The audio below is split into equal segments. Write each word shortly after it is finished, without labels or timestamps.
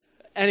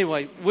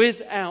Anyway,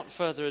 without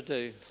further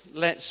ado,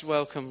 let's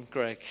welcome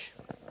Greg.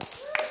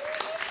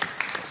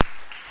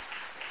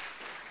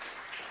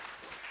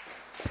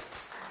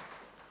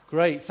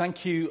 Great,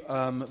 thank you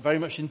very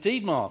much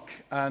indeed, Mark.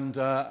 And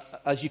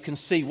as you can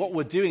see, what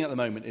we're doing at the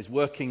moment is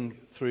working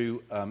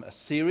through a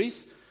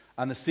series.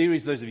 And the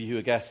series, those of you who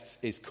are guests,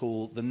 is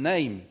called The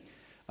Name.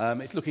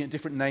 It's looking at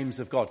different names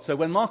of God. So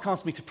when Mark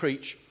asked me to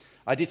preach,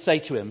 I did say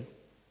to him,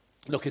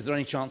 look, is there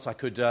any chance I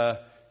could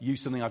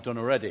use something I've done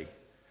already?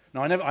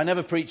 Now, I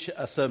never preach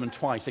a sermon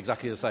twice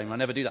exactly the same. I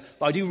never do that.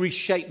 But I do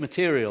reshape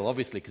material,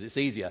 obviously, because it's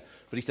easier.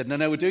 But he said,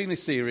 no, we're doing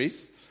this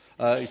series.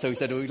 So he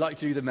said, we'd like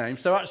to do The Name.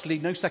 So actually,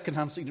 no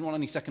second-hand, he didn't want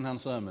any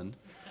second-hand sermon,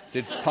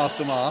 did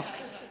Pastor Mark.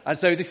 And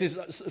so this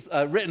is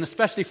written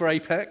especially for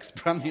Apex,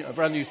 a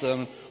brand new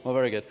sermon. Well,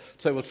 very good.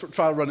 So we'll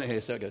try and run it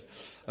here, so it goes.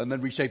 And then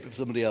reshape it for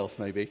somebody else,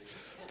 maybe.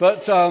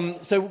 But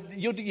so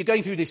you're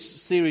going through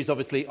this series,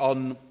 obviously,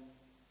 on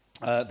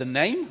the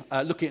name,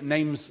 looking at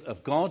names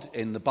of God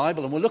in the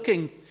Bible. And we're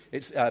looking,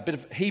 it's a bit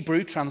of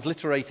Hebrew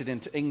transliterated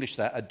into English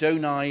there,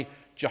 Adonai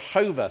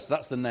Jehovah. So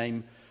that's the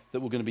name that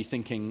we're going to be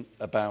thinking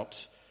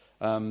about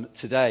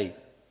today.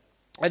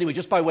 Anyway,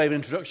 just by way of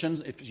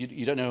introduction, if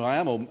you don't know who I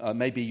am, or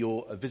maybe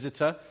you're a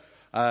visitor.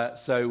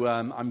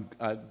 I'm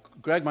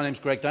Greg, my name's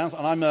Greg Downs,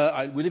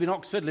 and we live in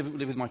Oxford, live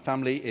with my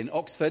family in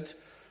Oxford.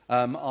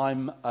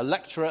 I'm a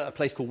lecturer at a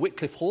place called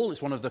Wycliffe Hall.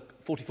 It's one of the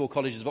 44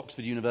 colleges of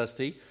Oxford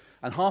University,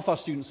 and half our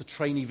students are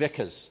trainee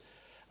vicars.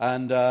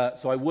 And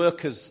so I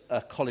work as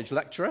a college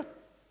lecturer.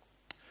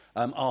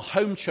 Our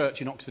home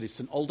church in Oxford is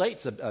St Aldate.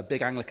 It's a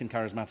big Anglican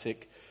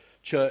charismatic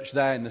church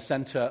there in the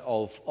centre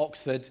of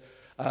Oxford.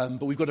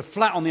 But we've got a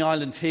flat on the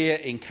island here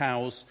in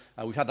Cowes.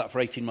 We've had that for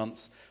 18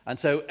 months. And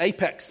so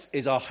Apex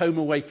is our home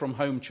away from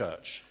home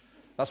church.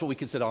 That's what we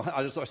consider.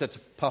 I said to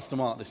Pastor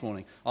Mark this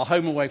morning, our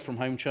home away from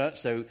home church.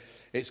 So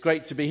it's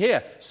great to be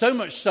here. So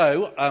much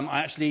so,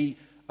 I actually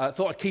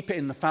thought I'd keep it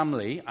in the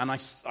family. And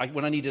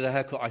when I needed a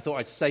haircut, I thought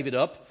I'd save it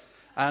up.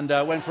 And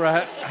went for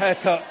a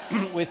haircut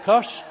with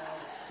Kosh.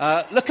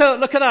 Look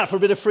at that for a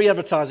bit of free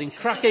advertising.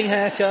 Cracking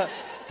haircut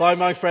by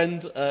my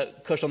friend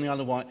Kosh on the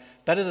Isle of Wight.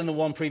 Better than the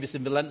one previous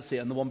in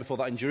Valencia and the one before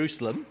that in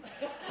Jerusalem.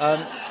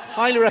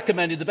 Highly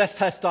recommended. The best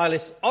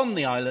hairstylist on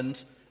the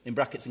island, in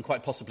brackets, and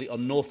quite possibly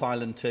on North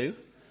Island too.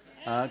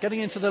 Getting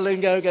into the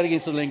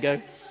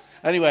lingo.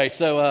 Anyway,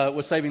 so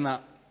we're saving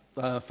that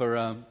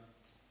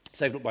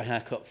saving up my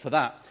haircut for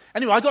that.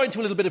 Anyway, I got into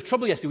a little bit of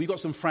trouble yesterday. We've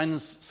got some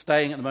friends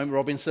staying at the moment,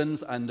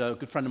 Robinsons, and a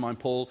good friend of mine,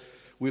 Paul.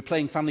 We were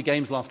playing family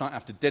games last night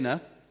after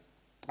dinner,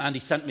 and he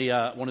sent me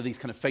one of these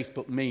kind of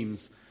Facebook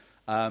memes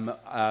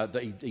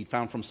that he'd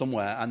found from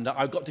somewhere, and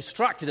I got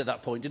distracted at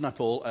that point, didn't I,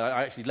 Paul?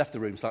 I actually left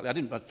the room slightly. I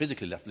didn't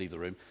physically leave the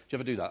room. Do you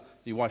ever do that?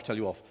 Did your wife tell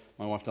you off?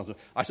 My wife does.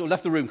 I sort of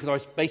left the room because I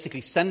was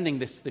basically sending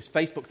this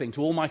Facebook thing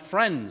to all my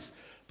friends,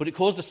 but it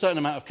caused a certain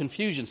amount of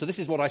confusion. So this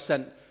is what I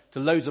sent to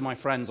loads of my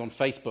friends on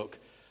Facebook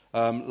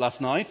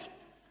last night.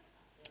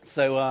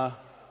 So,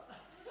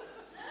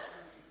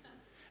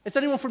 is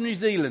anyone from New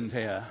Zealand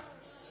here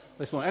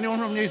this morning? Anyone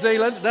from New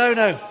Zealand? No. I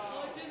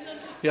didn't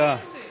understand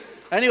it.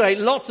 Anyway,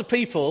 lots of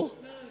people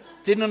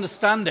didn't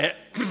understand it.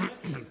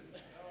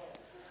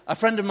 A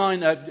friend of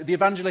mine, the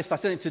evangelist, I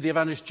sent it to the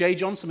evangelist J.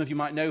 John, some of you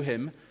might know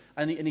him,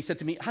 and he said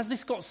to me, has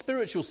this got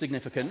spiritual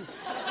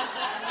significance?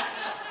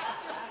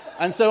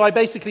 And so I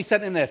basically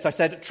sent him this. I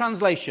said,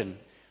 translation,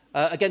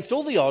 against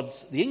all the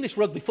odds, the English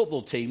rugby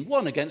football team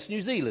won against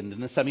New Zealand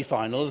in the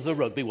semi-final of the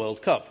Rugby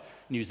World Cup.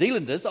 New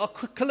Zealanders are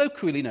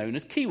colloquially known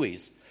as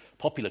Kiwis.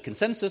 Popular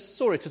consensus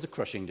saw it as a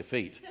crushing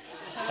defeat.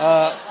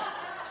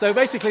 So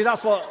basically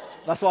that's what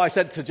I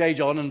said to J.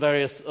 John and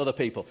various other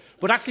people.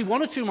 But actually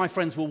one or two of my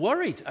friends were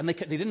worried, and they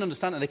didn't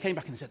understand it. They came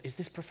back and said, is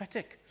this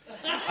prophetic?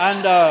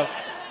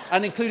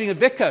 And including a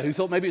vicar who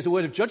thought maybe it was a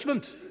word of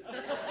judgment.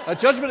 A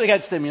judgment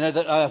against him,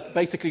 that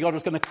basically God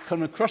was going to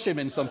come and crush him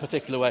in some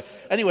particular way.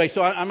 Anyway,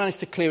 so I managed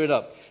to clear it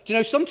up. Do you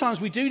know,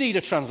 sometimes we do need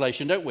a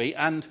translation, don't we?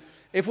 And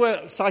if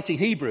we're citing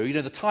Hebrew,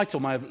 the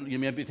title you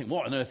may be thinking,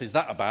 what on earth is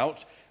that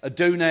about?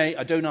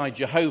 Adonai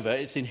Jehovah,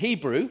 it's in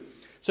Hebrew.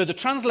 So the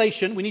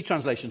translation, we need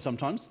translation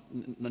sometimes,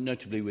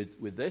 notably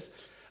with this.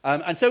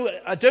 And so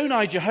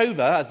Adonai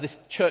Jehovah, as this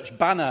church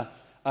banner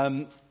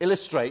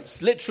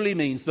illustrates, literally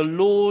means the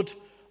Lord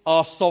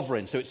our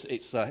sovereign. So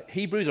it's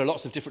Hebrew. There are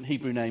lots of different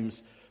Hebrew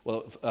names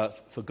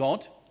for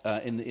God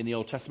in the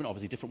Old Testament,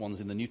 obviously different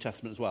ones in the New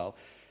Testament as well.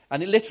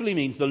 And it literally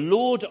means the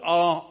Lord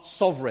our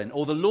sovereign,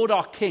 or the Lord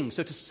our king.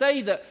 So to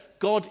say that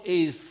God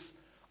is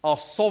our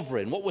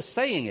sovereign, what we're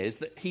saying is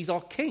that he's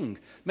our king.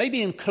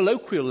 Maybe in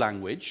colloquial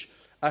language,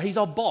 he's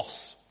our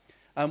boss.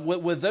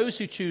 We're those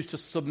who choose to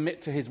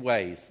submit to his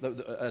ways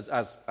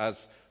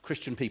as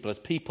Christian people, as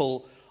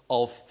people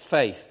of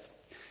faith.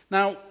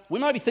 Now, we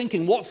might be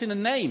thinking, what's in a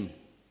name?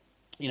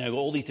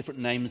 All these different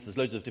names. There's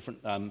loads of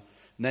different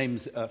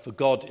names for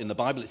God in the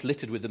Bible. It's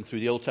littered with them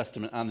through the Old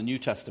Testament and the New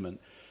Testament.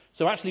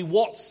 So actually,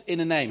 what's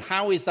in a name?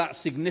 How is that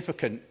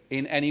significant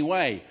in any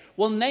way?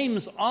 Well,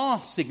 names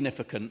are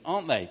significant,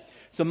 aren't they?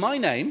 So my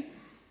name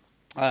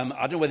I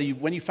don't know whether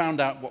when you found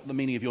out what the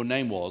meaning of your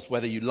name was,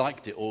 whether you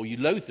liked it or you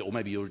loathed it, or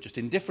maybe you were just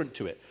indifferent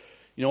to it.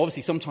 You know,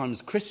 obviously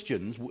sometimes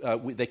Christians,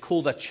 they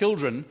call their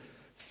children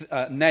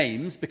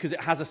names because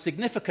it has a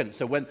significance.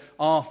 So when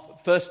our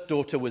first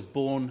daughter was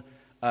born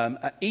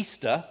at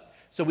Easter,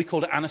 so we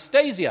called it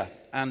Anastasia.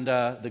 And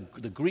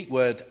the Greek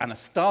word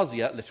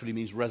Anastasia literally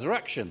means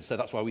resurrection. So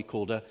that's why we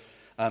called her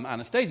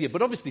Anastasia.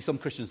 But obviously some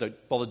Christians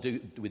don't bother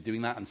with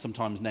doing that, and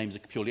sometimes names are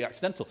purely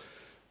accidental.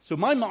 So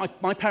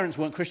my parents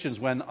weren't Christians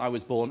when I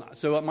was born.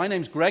 So my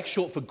name's Greg,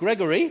 short for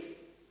Gregory.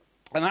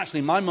 And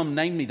actually my mum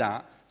named me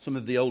that. Some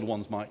of the older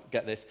ones might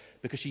get this,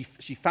 because she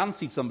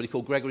fancied somebody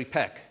called Gregory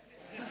Peck.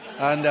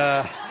 And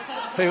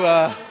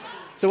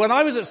so when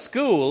I was at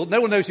school, no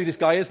one knows who this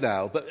guy is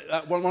now,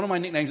 but one of my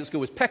nicknames at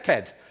school was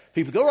Peckhead.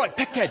 People go, all right,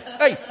 Peckhead,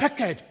 hey,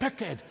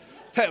 Peckhead.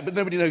 But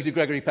nobody knows who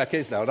Gregory Peck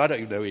is now, and I don't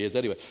even know who he is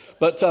anyway.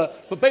 But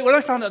when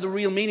I found out the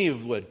real meaning of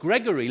the word,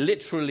 Gregory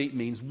literally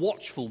means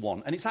watchful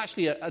one, and it's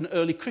actually an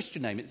early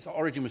Christian name. Its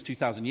origin was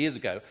 2,000 years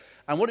ago,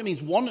 and what it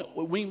means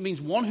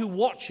one who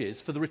watches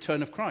for the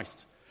return of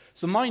Christ.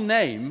 So my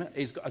name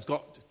has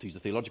got, to use a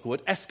theological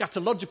word,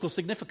 eschatological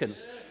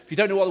significance. If you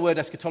don't know what the word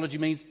eschatology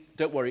means,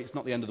 don't worry, it's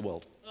not the end of the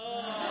world.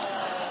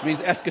 It means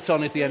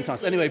eschaton is the end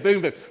times. Anyway,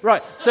 boom.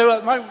 Right,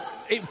 so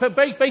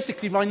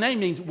basically my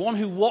name means one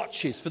who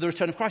watches for the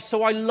return of Christ.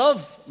 So I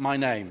love my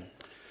name.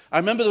 I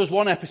remember there was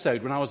one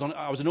episode when I was an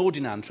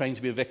ordinand trained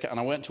to be a vicar, and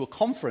I went to a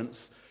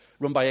conference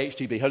run by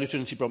HTB, Holy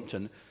Trinity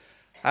Brompton.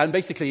 And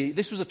basically,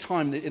 this was a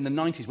time in the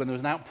 90s when there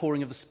was an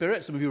outpouring of the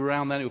Spirit. Some of you were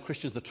around then who were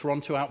Christians. The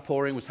Toronto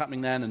outpouring was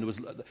happening then, and there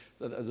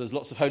was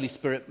lots of Holy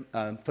Spirit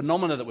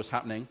phenomena that was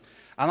happening.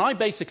 And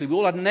we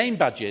all had name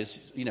badges,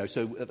 you know,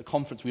 so at the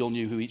conference we all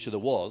knew who each other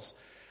was.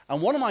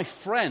 And one of my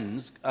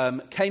friends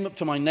came up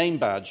to my name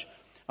badge,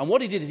 and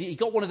what he did is he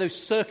got one of those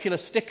circular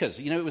stickers.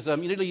 You know, it was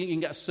you can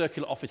get a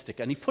circular office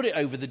sticker, and he put it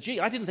over the G.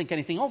 I didn't think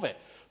anything of it,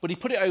 but he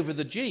put it over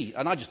the G,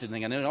 and I just didn't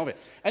think anything of it.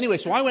 Anyway,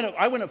 so I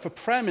went up for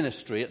prayer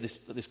ministry at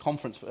this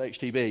conference for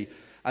HTB,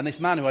 and this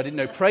man who I didn't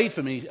know prayed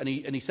for me, and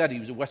he said, he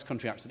was a West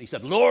Country accent. He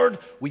said, "Lord,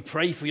 we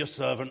pray for your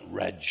servant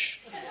Reg."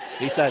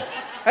 He said.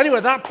 Anyway,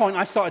 at that point,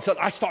 I started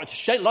to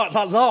shake,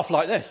 laugh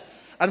like this.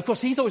 And of course,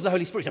 he thought it was the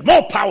Holy Spirit. He said,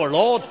 "More power,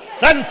 Lord,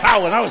 send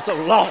power." And I was sort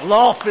of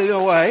laughing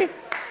away.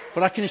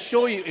 But I can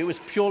assure you, it was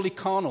purely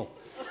carnal.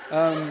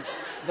 The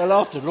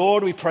laughter,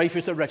 "Lord, we pray for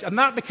you, Reg." And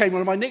that became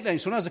one of my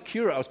nicknames. So when I was a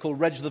curate, I was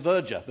called Reg the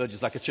Verger.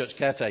 Verger's like a church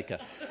caretaker.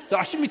 So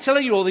I shouldn't be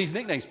telling you all these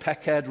nicknames,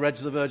 Peckhead, Reg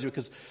the Verger,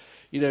 because,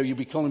 you know, you'll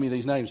be calling me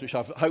these names, which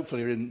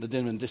hopefully are in the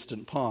dim and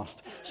distant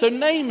past. So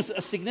names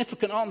are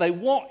significant, aren't they?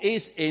 What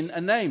is in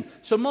a name?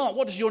 So Mark,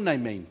 what does your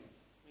name mean?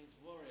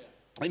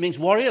 It means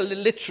warrior.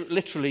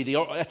 Literally, the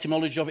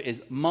etymology of it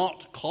is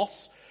Mart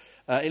Kos.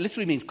 It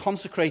literally means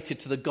consecrated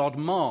to the god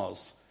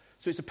Mars.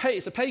 So it's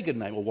a pagan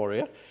name, or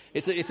warrior.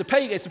 It's a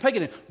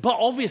pagan name. But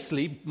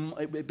obviously,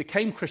 it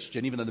became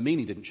Christian, even though the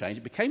meaning didn't change.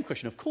 It became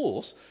Christian, of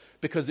course,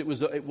 because it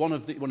was one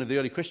of the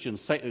early Christians,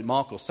 Saint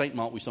Mark, or Saint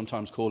Mark, we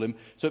sometimes call him.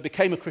 So it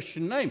became a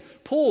Christian name.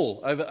 Paul,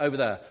 over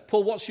there.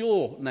 Paul, what's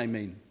your name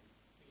mean?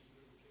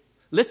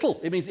 Little.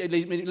 It means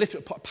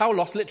little.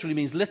 Paulos literally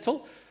means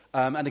little.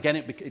 And again,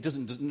 it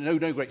doesn't no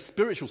great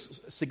spiritual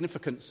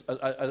significance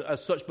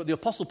as such. But the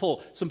Apostle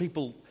Paul, some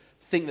people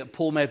think that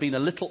Paul may have been a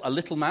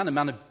little man, a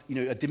man of, you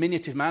know, a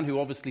diminutive man who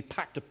obviously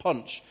packed a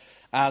punch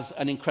as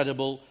an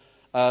incredible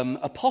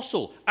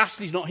apostle.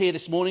 Ashley's not here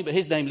this morning, but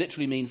his name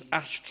literally means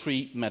ash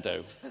tree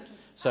meadow.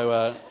 So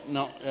I'm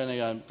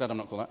glad I'm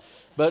not called that.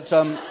 But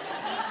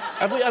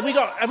have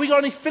we got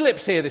any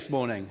Phillips here this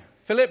morning?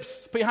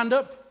 Phillips, put your hand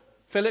up.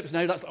 Phillips,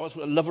 no, that's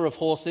a lover of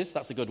horses.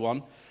 That's a good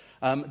one.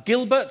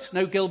 Gilbert,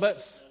 no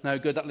Gilberts, no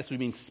good. That literally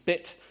means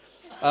spit.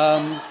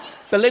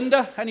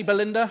 Belinda, any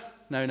Belinda?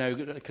 No,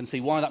 I can see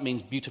why. That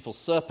means beautiful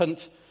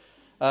serpent.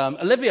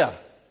 Olivia.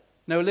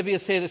 No,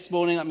 Olivia's here this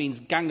morning. That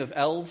means gang of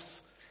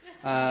elves.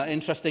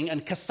 Interesting.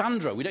 And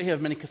Cassandra. We don't hear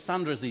of many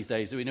Cassandras these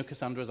days. Do we know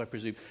Cassandras, I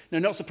presume? No,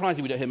 not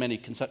surprising we don't hear many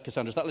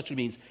Cassandras. That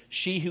literally means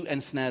she who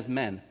ensnares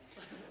men.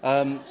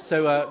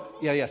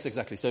 Yes,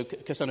 exactly. So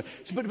Cassandra.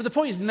 But the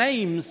point is,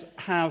 names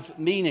have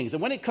meanings.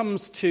 And when it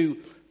comes to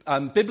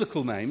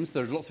biblical names,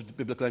 there are lots of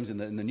biblical names in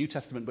the New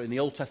Testament, but in the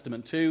Old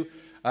Testament too.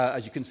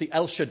 As you can see,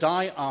 El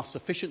Shaddai, our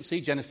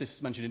sufficiency.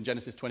 Genesis, mentioned in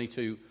Genesis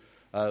 22,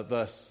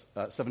 verse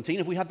 17.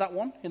 Have we had that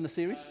one in the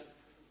series?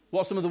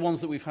 What are some of the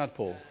ones that we've had,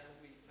 Paul?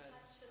 We've had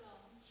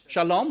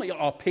Shalom. Shalom,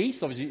 our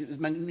peace, obviously,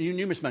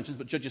 numerous mentions,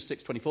 but Judges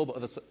 6:24, but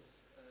others.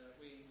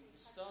 We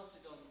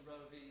started on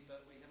Rohi,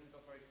 but we haven't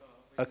got very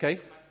far. Okay.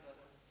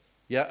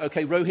 Yeah,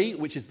 okay, Rohi,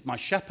 which is my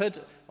shepherd,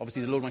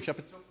 obviously the Lord my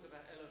shepherd. We talked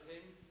about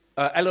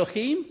Elohim.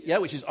 Elohim, yeah,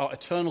 which is our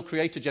eternal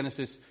creator,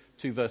 Genesis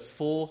 2, verse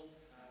 4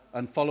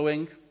 and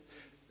following.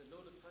 The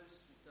Lord of Hosts,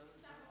 we've done.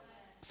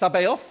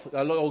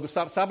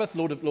 Sabaoth, Sabbath,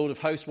 Lord of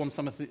Hosts,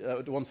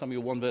 1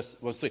 Samuel 1, verse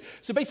 3.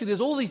 So basically, there's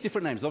all these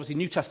different names. Obviously,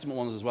 New Testament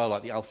ones as well,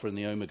 like the Alpha and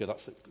the Omega.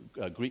 That's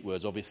Greek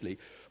words, obviously.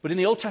 But in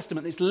the Old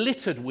Testament, it's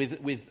littered with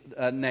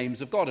names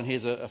of God. And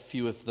here's a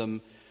few of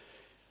them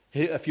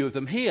a few of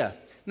them here.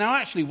 Now,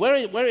 actually,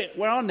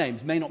 where our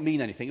names may not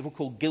mean anything, if we're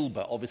called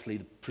Gilbert, obviously,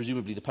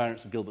 presumably the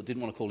parents of Gilbert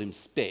didn't want to call him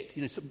Spit.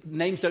 So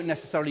names don't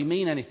necessarily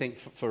mean anything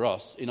for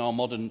us in our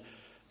modern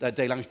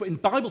day language. But in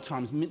Bible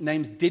times,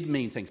 names did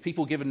mean things.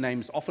 People given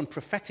names often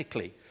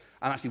prophetically.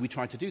 And actually, we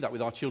tried to do that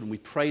with our children. We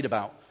prayed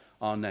about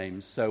our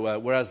names. So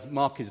whereas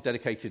Mark is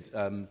dedicated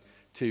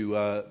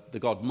to the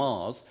god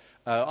Mars,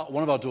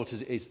 one of our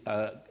daughters is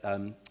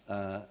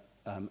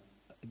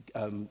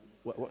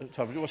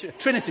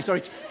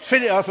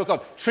Trinity. I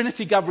forgot.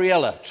 Trinity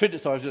Gabriella.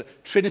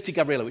 Trinity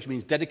Gabriella, which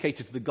means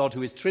dedicated to the God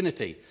who is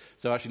Trinity.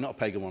 So actually not a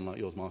pagan one like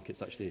yours, Mark.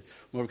 It's actually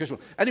more of a Christian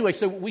one. Anyway,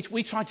 so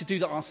we tried to do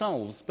that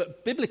ourselves.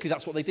 But biblically,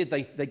 that's what they did.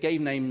 They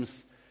gave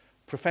names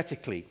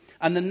prophetically.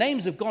 And the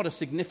names of God are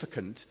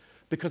significant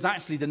because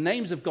actually the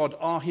names of God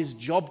are his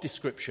job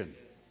description.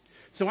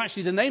 So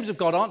actually the names of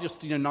God aren't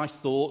just nice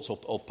thoughts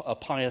or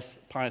pious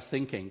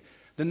thinking.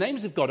 The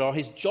names of God are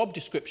his job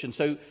description.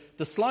 So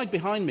the slide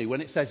behind me, when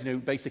it says,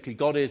 basically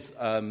God is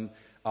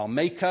our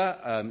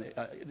maker,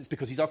 it's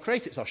because he's our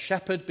creator, it's our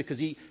shepherd, because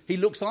he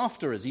looks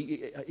after us,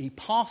 he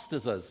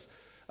pastors us.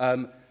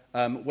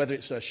 Whether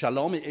it's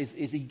shalom,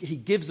 he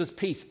gives us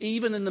peace,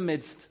 even in the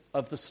midst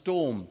of the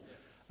storm.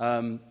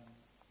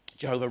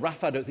 Jehovah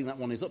Rapha, I don't think that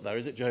one is up there,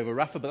 is it? Jehovah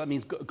Rapha, but that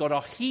means God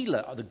our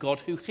healer, the God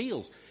who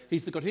heals.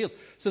 He's the God who heals.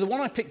 So the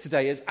one I picked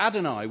today is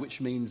Adonai,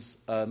 which means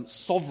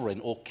sovereign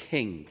or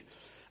king.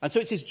 And so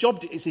it's his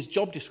job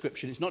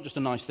description. It's not just a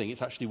nice thing,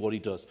 it's actually what he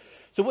does.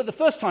 So the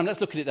first time, let's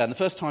look at it then. The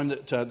first time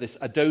that this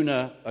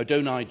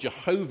Adonai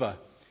Jehovah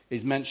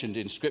is mentioned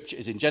in Scripture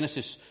is in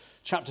Genesis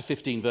chapter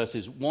 15,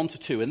 verses 1 to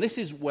 2. And this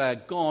is where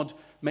God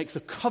makes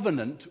a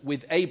covenant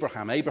with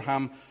Abraham.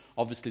 Abraham,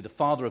 obviously the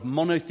father of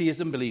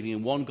monotheism, believing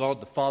in one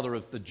God, the father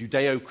of the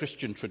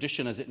Judeo-Christian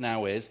tradition as it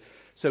now is.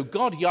 So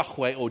God,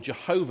 Yahweh, or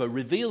Jehovah,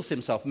 reveals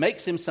himself,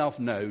 makes himself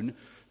known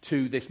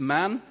to this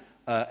man,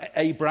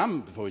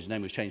 Abram, before his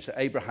name was changed to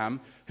Abraham,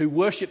 who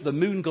worshipped the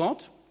moon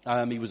god.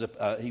 He was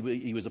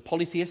a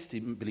polytheist. He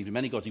believed in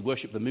many gods. He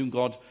worshipped the moon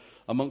god,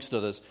 amongst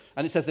others.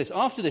 And it says this: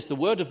 after this, the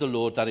word of the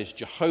Lord, that is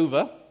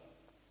Jehovah,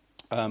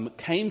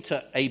 came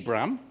to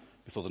Abram,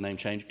 before the name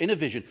change, in a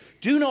vision.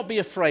 Do not be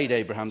afraid,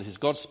 Abraham. This is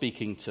God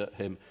speaking to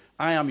him.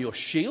 I am your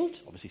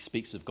shield. Obviously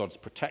speaks of God's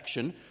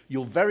protection.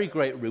 Your very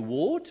great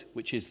reward,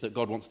 which is that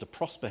God wants to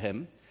prosper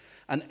him.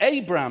 And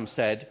Abram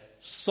said,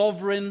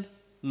 Sovereign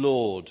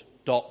Lord, ...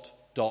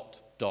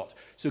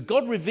 So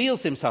God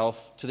reveals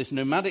himself to this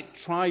nomadic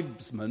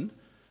tribesman,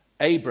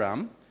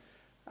 Abram,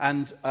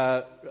 and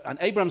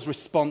Abram's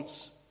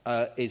response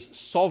is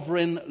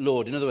Sovereign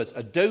Lord. In other words,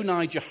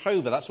 Adonai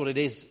Jehovah, that's what it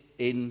is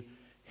in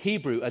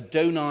Hebrew,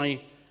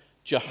 Adonai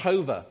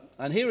Jehovah.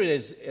 And here it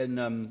is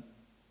in,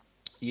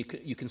 you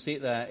can see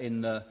it there in,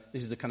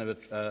 this is a kind of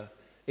a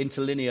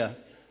interlinear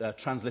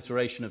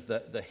transliteration of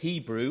the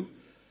Hebrew.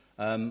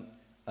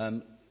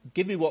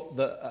 Give me what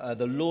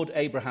the Lord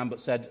Abraham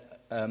but said,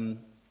 there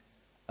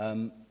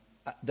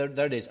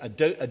it is,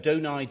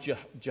 Adonai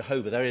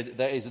Jehovah. There it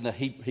is in the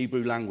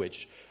Hebrew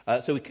language.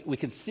 So we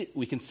can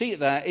see it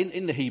there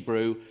in the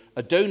Hebrew,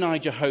 Adonai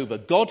Jehovah,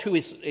 God who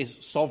is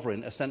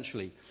sovereign,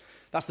 essentially.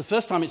 That's the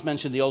first time it's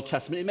mentioned in the Old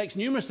Testament. It makes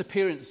numerous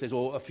appearances,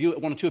 or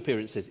one or two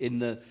appearances in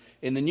the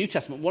New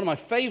Testament. One of my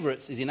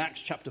favourites is in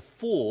Acts chapter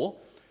 4,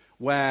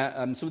 where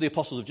some of the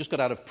apostles have just got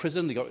out of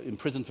prison. They got in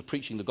prison for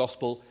preaching the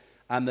gospel,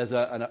 and there's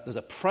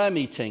a prayer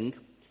meeting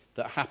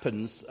that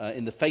happens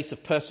in the face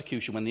of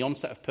persecution, when the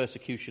onset of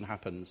persecution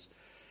happens.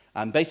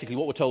 And basically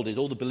what we're told is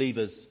all the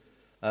believers,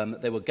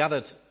 they were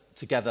gathered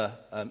together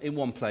in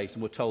one place,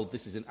 and we're told,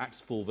 this is in Acts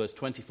 4, verse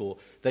 24,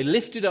 they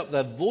lifted up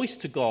their voice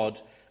to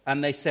God,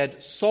 and they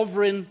said,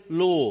 Sovereign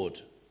Lord,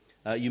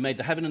 you made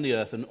the heaven and the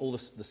earth and all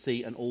the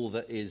sea and all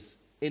that is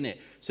in it.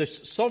 So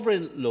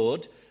Sovereign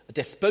Lord,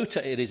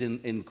 despota it is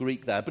in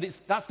Greek there, but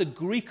that's the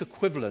Greek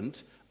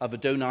equivalent of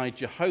Adonai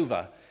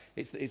Jehovah.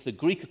 It's the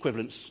Greek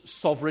equivalent,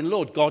 Sovereign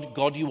Lord.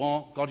 God, you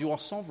are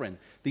sovereign.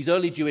 These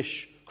early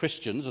Jewish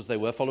Christians, as they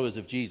were followers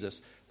of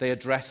Jesus, they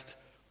addressed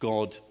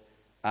God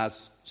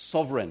as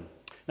sovereign.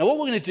 Now, what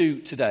we're going to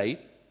do today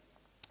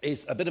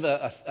is a bit of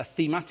a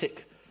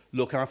thematic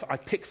look. I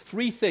picked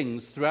three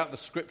things throughout the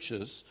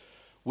Scriptures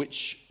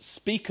which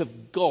speak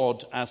of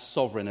God as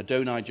sovereign,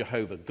 Adonai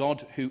Jehovah,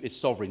 God who is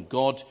sovereign,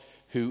 God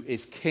who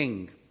is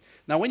king.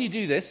 Now, when you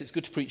do this, it's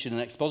good to preach in an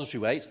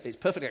expository way. It's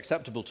perfectly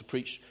acceptable to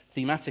preach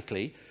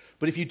thematically.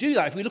 But if you do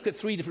that, if we look at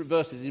three different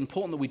verses, it's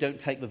important that we don't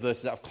take the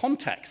verses out of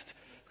context.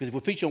 Because if we're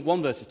preaching on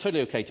one verse, it's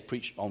totally okay to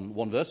preach on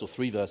one verse or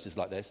three verses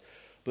like this.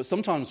 But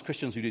sometimes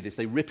Christians who do this,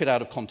 they rip it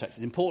out of context.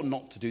 It's important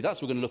not to do that,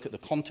 so we're going to look at the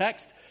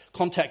context.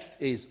 Context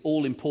is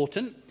all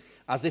important.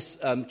 As this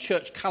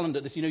church calendar,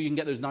 you can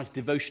get those nice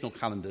devotional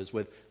calendars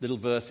with little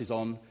verses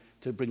on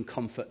to bring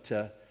comfort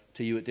to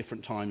you at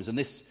different times. And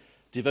this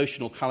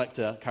devotional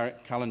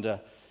calendar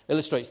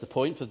illustrates the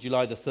point for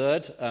July the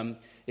 3rd.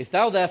 If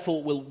thou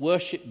therefore wilt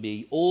worship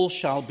me, all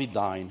shall be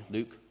thine.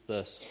 Luke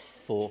verse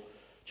 4,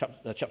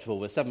 chapter 4,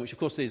 verse 7, which of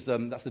course is,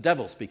 that's the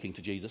devil speaking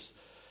to Jesus.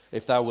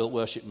 If thou wilt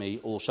worship me,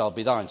 all shall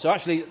be thine. So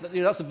actually,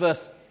 that's a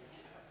verse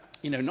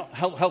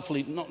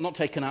helpfully not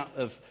taken out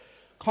of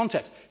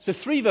context. So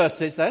 3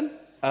 verses then,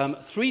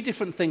 3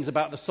 different things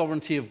about the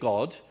sovereignty of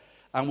God,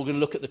 and we're going to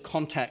look at the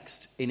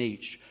context in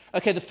each.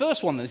 Okay, the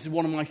first one, this is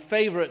one of my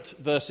favourite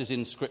verses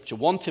in Scripture,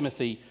 1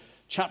 Timothy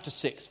chapter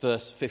 6,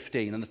 verse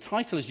 15. And the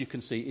title, as you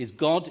can see, is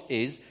God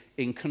is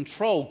in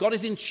control. God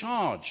is in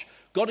charge.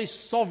 God is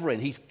sovereign.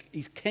 He's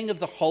king of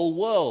the whole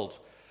world.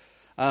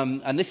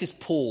 And this is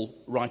Paul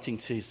writing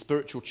to his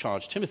spiritual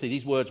charge, Timothy.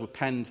 These words were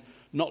penned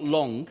not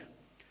long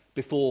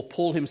before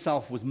Paul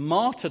himself was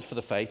martyred for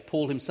the faith.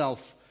 Paul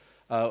himself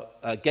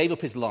gave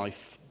up his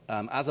life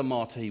as a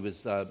martyr. He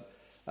was,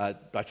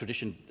 by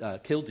tradition,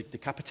 killed,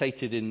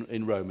 decapitated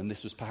in Rome. And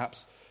this was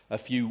perhaps a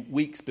few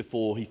weeks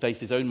before he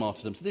faced his own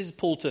martyrdom. So this is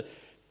Paul to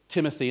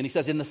Timothy. And he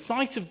says, in the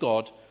sight of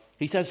God,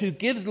 he says, who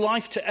gives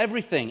life to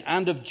everything,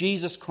 and of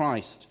Jesus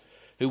Christ,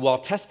 who, while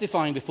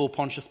testifying before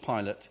Pontius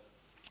Pilate,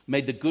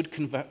 made the good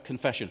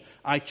confession.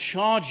 I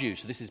charge you,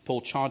 so this is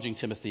Paul charging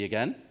Timothy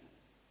again,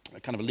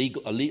 kind of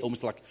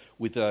almost like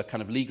with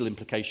kind of legal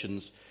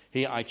implications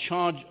here. I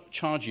charge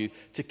you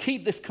to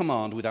keep this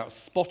command without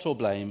spot or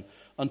blame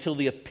until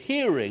the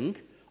appearing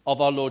of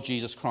our Lord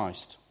Jesus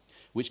Christ,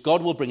 which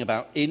God will bring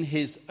about in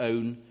his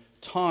own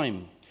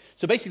time.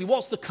 So basically,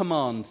 what's the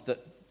command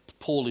that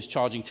Paul is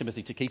charging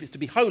Timothy to keep? It's to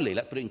be holy.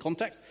 Let's put it in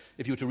context.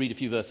 If you were to read a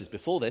few verses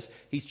before this,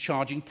 he's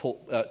charging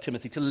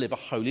Timothy to live a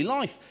holy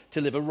life, to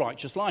live a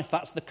righteous life.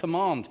 That's the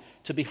command,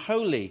 to be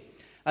holy.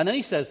 And then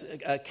he says,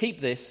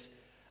 keep this,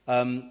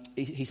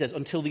 he says,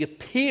 until the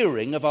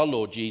appearing of our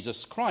Lord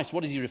Jesus Christ.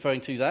 What is he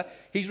referring to there?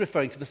 He's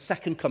referring to the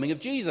second coming of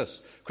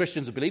Jesus.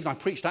 Christians have believed, and I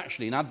preached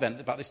actually in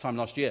Advent about this time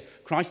last year,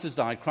 Christ has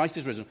died, Christ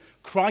is risen,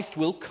 Christ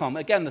will come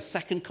again, the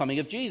second coming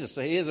of Jesus.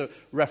 So here's a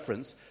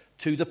reference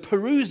to the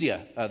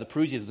parousia. The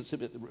parousia is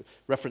the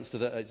reference to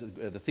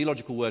the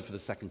theological word for the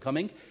second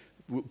coming.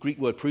 Greek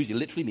word parousia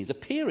literally means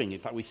appearing. In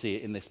fact, we see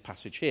it in this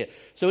passage here.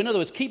 So in other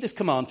words, keep this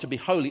command to be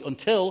holy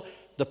until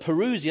the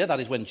parousia, that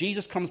is when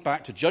Jesus comes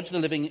back to judge the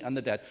living and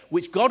the dead,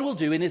 which God will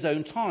do in his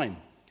own time.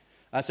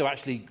 So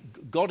actually,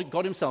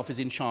 God himself is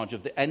in charge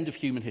of the end of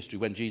human history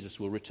when Jesus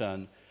will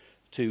return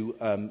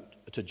to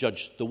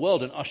judge the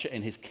world and usher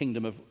in his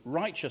kingdom of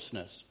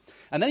righteousness.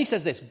 And then he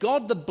says this,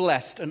 God the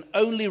blessed and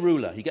only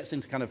ruler. He gets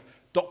into kind of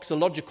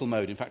doxological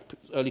mode. In fact,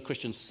 early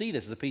Christians see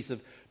this as a piece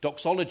of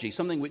doxology,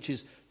 something which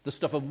is the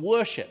stuff of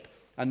worship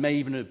and may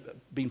even have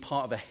been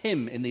part of a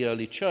hymn in the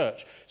early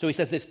church. So he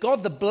says this,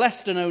 God the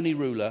blessed and only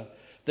ruler,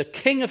 the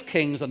King of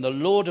kings and the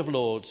Lord of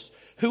lords,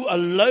 who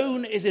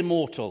alone is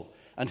immortal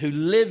and who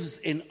lives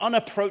in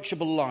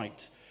unapproachable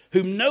light,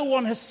 whom no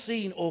one has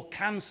seen or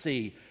can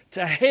see,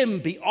 to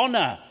him be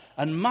honor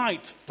and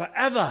might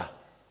forever.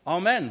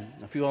 Amen.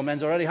 A few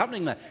amens already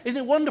happening there. Isn't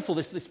it wonderful,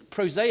 this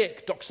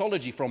prosaic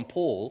doxology from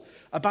Paul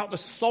about the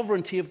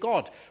sovereignty of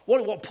God?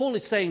 What Paul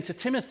is saying to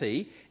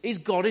Timothy is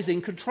God is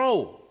in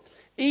control,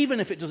 even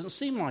if it doesn't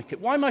seem like it.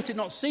 Why might it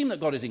not seem that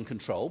God is in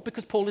control?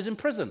 Because Paul is in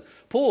prison.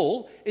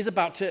 Paul is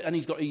about to, and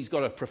he's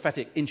got a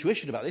prophetic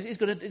intuition about this, he's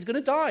going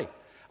to die.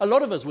 A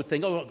lot of us would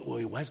think, oh,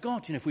 well, where's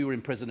God? If we were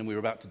in prison and we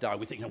were about to die,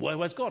 we'd think, well,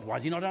 where's God? Why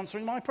is he not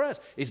answering my prayers?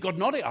 Is God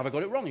not it? Have I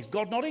got it wrong? Is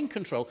God not in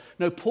control?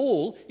 No,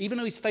 Paul, even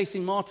though he's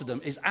facing martyrdom,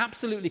 is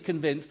absolutely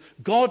convinced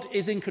God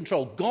is in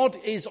control. God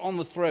is on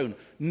the throne.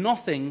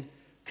 Nothing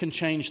can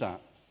change that.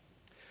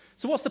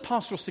 So what's the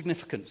pastoral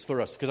significance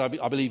for us? Because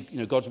I believe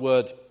God's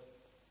word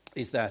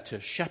is there to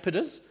shepherd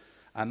us,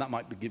 and that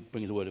might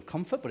bring us a word of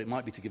comfort, but it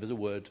might be to give us a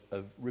word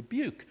of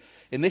rebuke.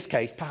 In this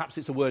case, perhaps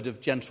it's a word of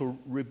gentle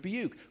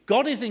rebuke.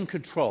 God is in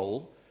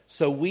control,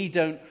 so we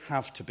don't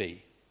have to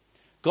be.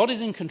 God is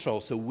in control,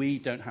 so we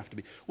don't have to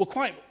be. We're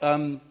quite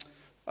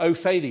au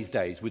fait these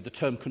days with the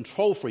term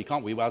control freak,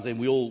 aren't we? As in,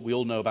 we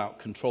all know about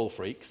control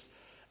freaks.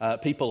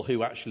 People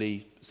who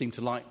actually seem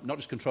to like not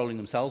just controlling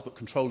themselves, but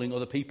controlling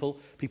other people.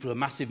 People who are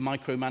massive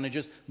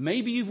micromanagers.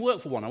 Maybe you've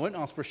worked for one. I won't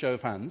ask for a show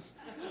of hands.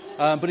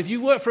 But if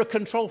you work for a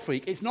control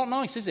freak, it's not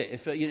nice, is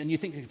it? And you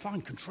think,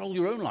 fine, control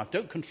your own life.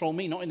 Don't control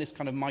me, not in this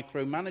kind of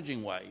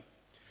micromanaging way.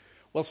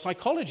 Well,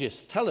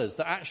 psychologists tell us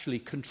that actually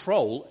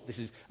control,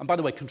 and by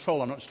the way,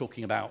 control, I'm not just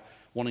talking about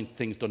wanting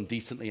things done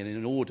decently and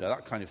in order,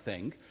 that kind of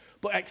thing.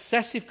 But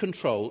excessive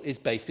control is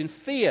based in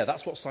fear.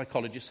 That's what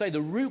psychologists say.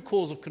 The root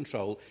cause of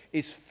control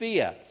is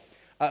fear.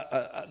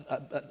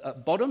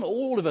 At bottom,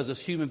 all of us as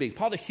human beings,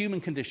 part of the human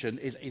condition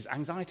is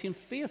anxiety and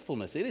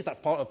fearfulness. It is. That's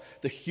part of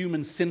the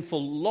human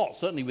sinful lot,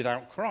 certainly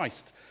without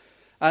Christ.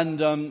 And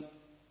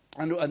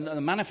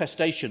the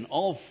manifestation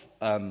of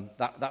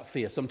that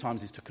fear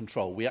sometimes is to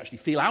control. We actually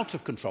feel out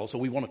of control, so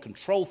we want to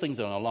control things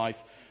in our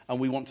life, and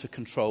we want to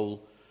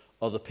control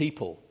other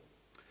people.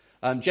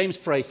 James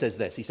Frey says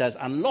this. He says,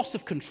 and loss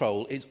of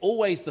control is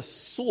always the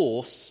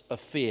source of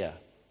fear.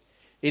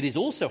 It is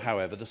also,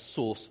 however, the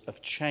source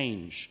of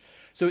change.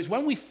 So it's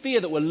when we fear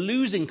that we're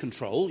losing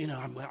control,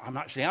 I'm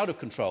actually out of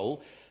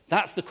control,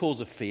 that's the cause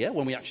of fear,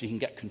 when we actually can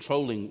get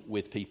controlling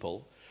with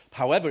people.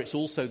 However, it's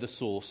also the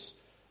source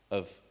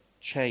of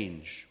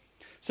change.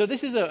 So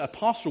this is a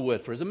pastoral word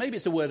for us, and maybe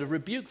it's a word of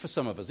rebuke for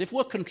some of us. If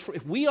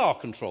we are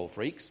control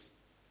freaks,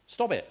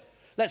 stop it.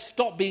 Let's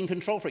stop being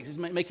control freaks. It's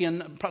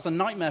making perhaps a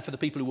nightmare for the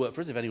people who work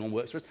for us, if anyone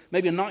works for us.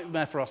 Maybe a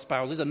nightmare for our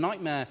spouses, a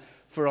nightmare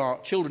for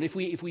our children if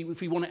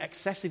we want to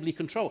excessively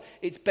control.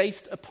 It's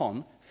based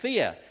upon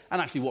fear.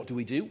 And actually, what do?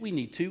 We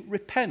need to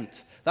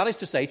repent. That is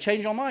to say,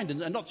 change our mind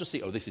and not just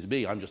say, oh, this is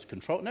me, I'm just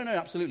control. No,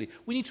 absolutely.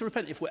 We need to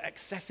repent if we're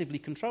excessively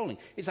controlling.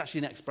 It's actually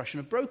an expression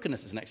of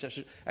brokenness. It's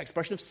an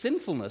expression of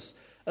sinfulness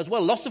as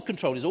well. Loss of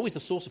control is always the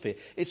source of fear.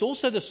 It's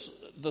also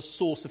the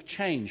source of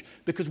change.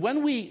 Because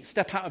when we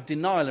step out of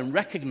denial and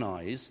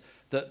recognize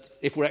that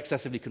if we're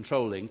excessively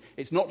controlling,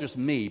 it's not just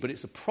me, but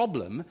it's a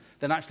problem,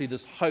 then actually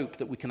there's hope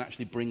that we can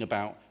actually bring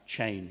about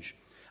change.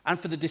 And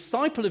for the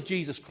disciple of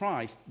Jesus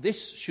Christ,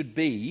 this should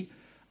be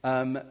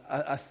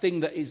a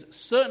thing that is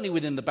certainly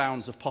within the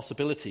bounds of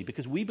possibility,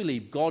 because we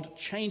believe God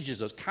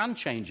changes us, can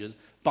change us,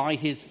 by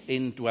his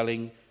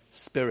indwelling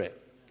Spirit.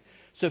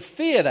 So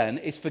fear, then,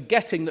 is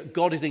forgetting that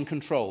God is in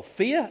control.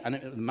 Fear, and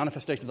the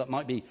manifestation of that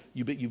might be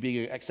you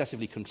being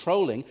excessively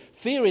controlling.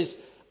 Fear is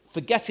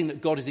forgetting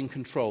that God is in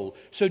control.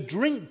 So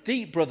drink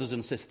deep, brothers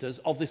and sisters,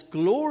 of this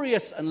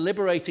glorious and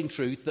liberating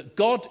truth that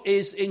God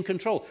is in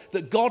control,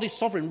 that God is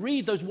sovereign.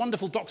 Read those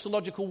wonderful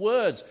doxological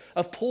words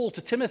of Paul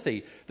to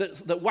Timothy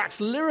that wax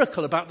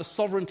lyrical about the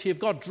sovereignty of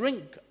God.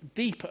 Drink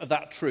deep of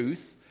that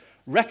truth.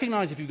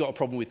 Recognize if you've got a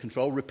problem with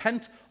control,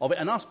 repent of it,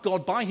 and ask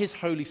God by his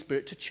Holy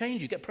Spirit to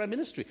change you. Get prayer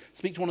ministry.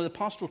 Speak to one of the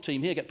pastoral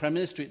team here, get prayer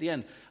ministry at the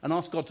end, and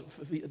ask God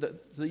that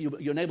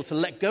you're able to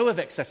let go of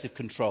excessive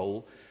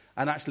control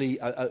and actually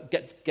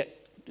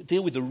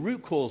deal with the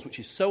root cause, which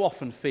is so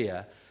often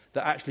fear,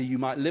 that actually you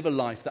might live a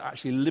life that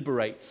actually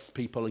liberates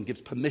people and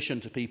gives permission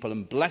to people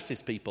and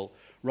blesses people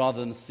rather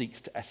than seeks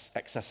to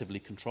excessively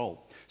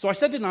control. So I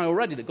said, didn't I,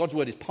 already, that God's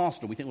word is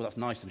pastoral. We think, well, that's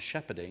nice and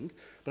shepherding.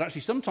 But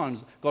actually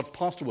sometimes God's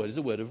pastoral word is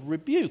a word of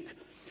rebuke.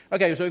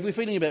 Okay, so if we're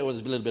feeling there's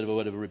a little bit of a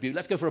word of a rebuke,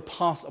 let's go for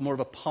more of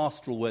a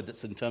pastoral word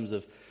that's in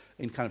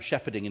kind of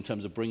shepherding, in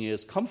terms of bringing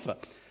us comfort.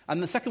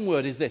 And the second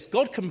word is this: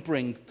 God can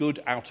bring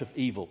good out of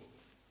evil.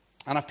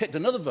 And I've picked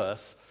another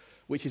verse,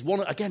 which is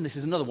this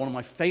is another one of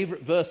my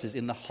favourite verses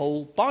in the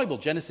whole Bible,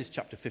 Genesis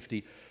chapter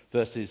 50,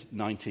 verses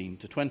 19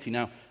 to 20.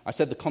 Now, I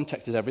said the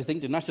context is everything,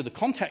 didn't I? So the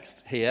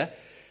context here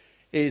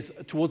is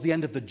towards the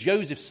end of the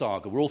Joseph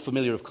saga. We're all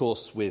familiar, of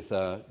course, with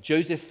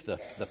Joseph,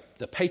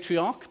 the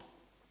patriarch.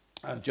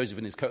 Joseph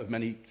in his coat of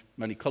many,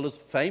 many colours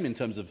fame in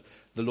terms of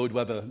the Lloyd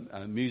Webber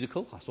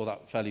musical. I saw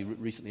that fairly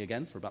recently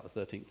again for about the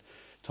 13th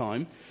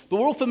time. But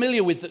we're all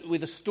familiar with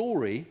the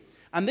story.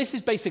 And this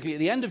is basically at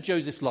the end of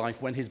Joseph's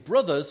life, when his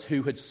brothers,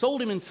 who had sold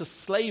him into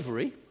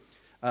slavery,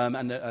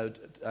 and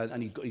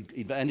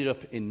he ended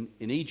up in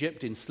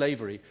Egypt in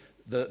slavery.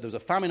 There was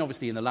a famine,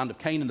 obviously, in the land of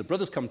Canaan. The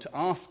brothers come to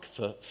ask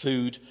for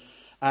food.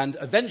 And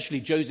eventually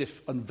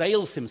Joseph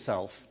unveils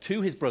himself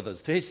to his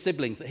brothers, to his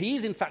siblings, that he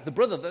is in fact the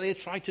brother that they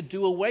tried to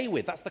do away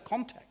with. That's the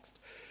context.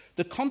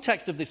 The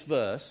context of this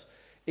verse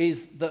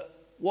is that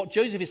what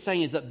Joseph is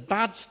saying is that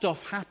bad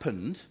stuff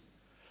happened,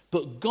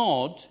 but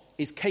God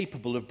is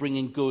capable of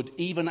bringing good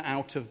even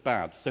out of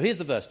bad. So here's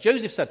the verse.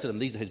 Joseph said to them,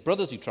 these are his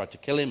brothers who tried to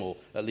kill him, or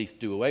at least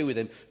do away with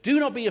him. Do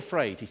not be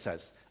afraid, he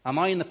says. Am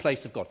I in the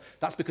place of God?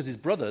 That's because his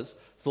brothers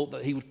thought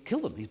that he would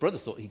kill them. His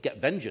brothers thought he'd get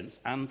vengeance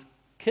and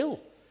kill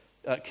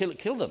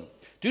them.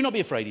 Do not be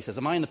afraid, he says.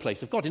 Am I in the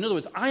place of God? In other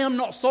words, I am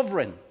not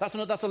sovereign. That's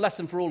a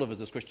lesson for all of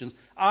us as Christians.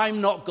 I'm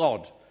not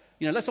God.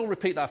 Let's all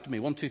repeat that after me.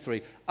 1, 2,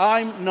 3.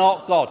 I'm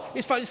not God.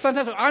 It's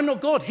fantastic. I'm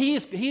not God. He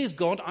is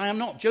God. I am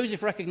not.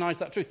 Joseph recognized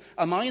that truth.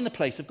 Am I in the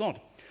place of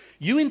God?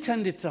 You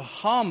intended to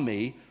harm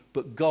me,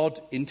 but God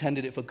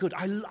intended it for good.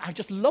 I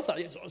just love that.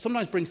 It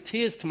sometimes brings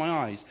tears to my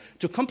eyes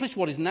to accomplish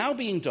what is now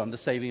being done, the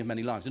saving of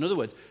many lives. In other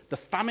words, the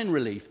famine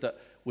relief that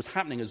was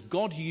happening as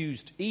God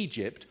used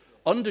Egypt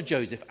under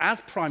Joseph as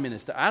prime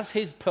minister, as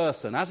his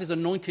person, as his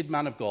anointed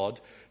man of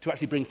God, to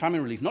actually bring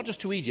famine relief, not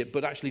just to Egypt,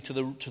 but actually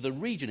to the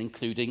region,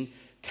 including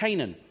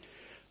Canaan.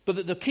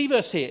 But the key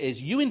verse here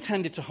is, you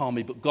intended to harm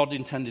me, but God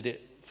intended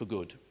it for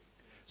good.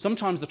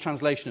 Sometimes the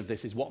translation of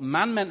this is, what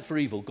man meant for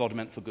evil, God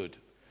meant for good.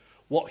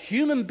 What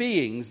human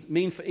beings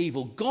mean for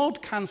evil,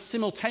 God can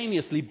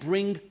simultaneously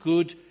bring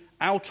good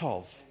out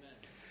of.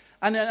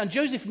 And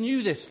Joseph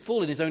knew this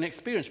full in his own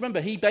experience. Remember,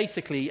 he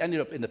basically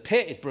ended up in the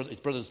pit. His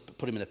brothers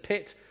put him in a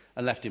pit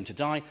and left him to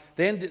die.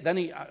 Then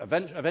he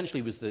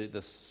eventually was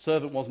the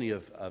servant, wasn't he,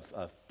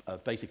 of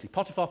basically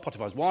Potiphar.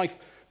 Potiphar's wife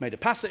made a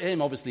pass at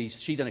him. Obviously,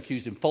 she then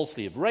accused him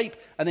falsely of rape,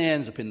 and then he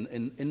ends up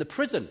in the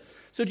prison.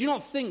 So do you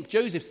not think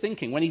Joseph's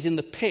thinking, when he's in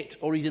the pit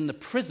or he's in the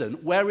prison,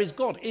 where is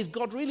God? Is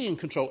God really in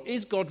control?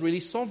 Is God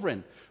really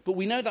sovereign? But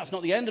we know that's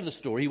not the end of the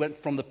story. He went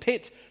from the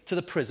pit to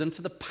the prison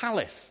to the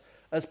palace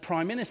as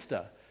prime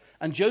minister.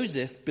 And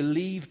Joseph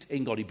believed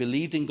in God. He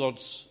believed in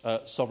God's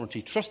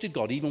sovereignty, trusted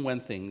God even when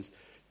things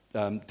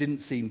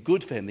didn't seem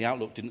good for him. The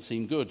outlook didn't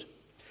seem good.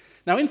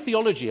 Now, in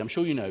theology, I'm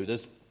sure you know,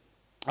 there's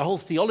a whole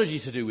theology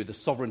to do with the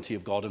sovereignty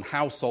of God and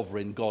how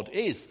sovereign God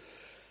is.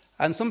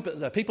 And some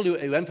people who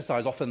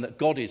emphasize often that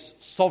God is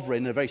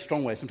sovereign in a very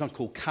strong way are sometimes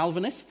called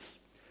Calvinists.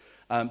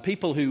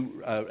 People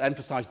who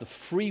emphasize the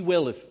free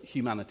will of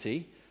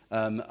humanity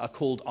are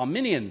called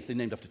Arminians. They're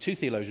named after two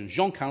theologians,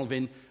 Jean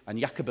Calvin and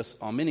Jacobus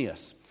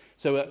Arminius.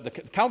 So the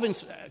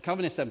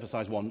Calvinists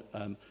emphasize one,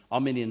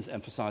 Arminians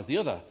emphasize the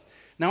other.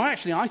 Now,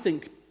 actually, I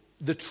think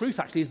the truth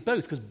actually is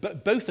both, because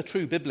both are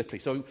true biblically.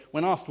 So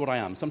when asked what I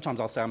am, sometimes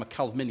I'll say I'm a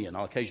Calvinian.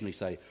 I'll occasionally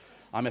say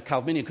I'm a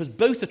Calvinian, because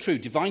both are true,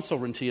 divine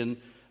sovereignty and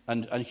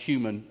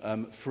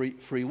human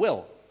free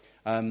will.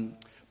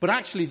 But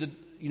actually,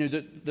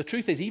 the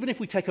truth is, even if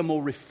we take a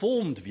more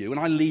reformed view, and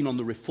I lean on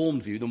the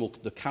reformed view,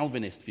 the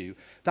Calvinist view,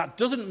 that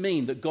doesn't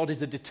mean that God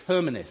is a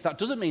determinist. That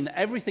doesn't mean that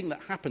everything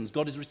that happens,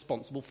 God is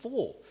responsible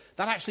for.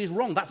 That actually is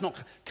wrong. That's not.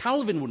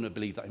 Calvin wouldn't have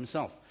believed that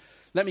himself.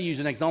 Let me use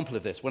an example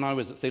of this. When I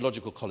was at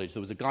theological college,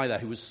 there was a guy there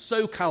who was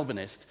so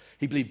Calvinist,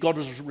 he believed God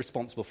was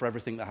responsible for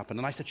everything that happened.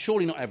 And I said,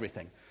 surely not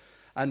everything.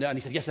 And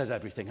he said, yes, there's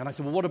everything. And I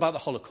said, well, what about the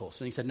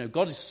Holocaust? And he said, no,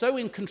 God is so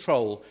in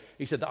control,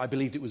 he said, that I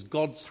believed it was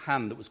God's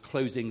hand that was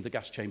closing the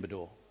gas chamber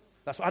door.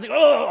 That's what I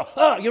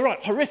think. You're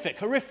right,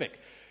 horrific.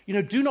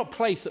 Do not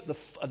place at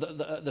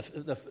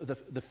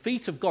the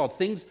feet of God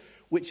things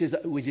which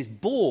is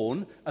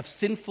born of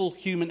sinful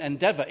human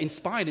endeavor,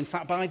 inspired, in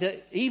fact, by the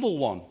evil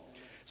one.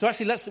 So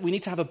actually, we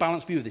need to have a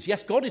balanced view of this.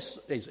 Yes, God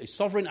is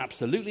sovereign,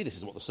 absolutely. This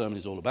is what the sermon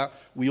is all about.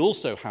 We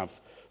also have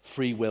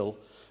free will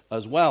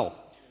as well.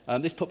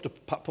 This popped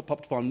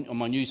up on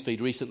my news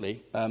feed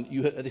recently.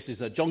 This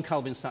is John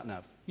Calvin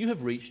Satnav. You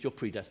have reached your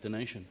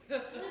predestination.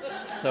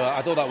 So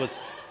I thought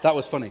that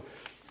was funny.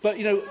 But,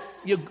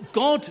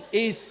 God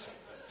is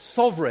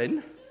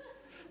sovereign,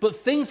 but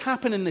things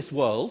happen in this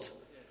world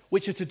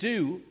which are to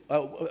do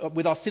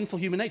with our sinful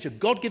human nature.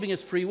 God giving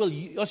us free will,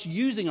 us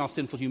using our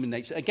sinful human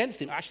nature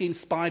against him, actually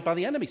inspired by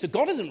the enemy. So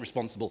God isn't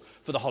responsible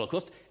for the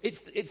Holocaust. It's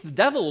the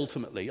devil,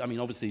 ultimately. I mean,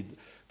 obviously,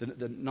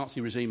 the Nazi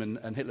regime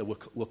and Hitler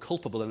were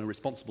culpable and are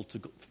responsible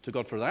to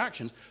God for their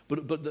actions,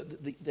 but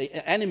the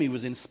enemy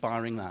was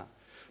inspiring that.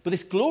 But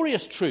this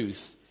glorious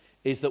truth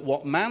is that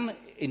what man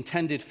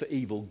intended for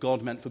evil,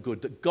 God meant for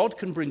good, that God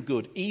can bring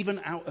good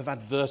even out of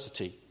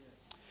adversity.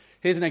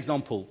 Here's an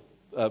example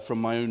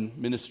from my own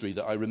ministry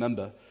that I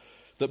remember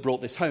that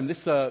brought this home.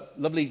 This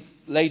lovely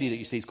lady that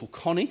you see is called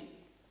Connie.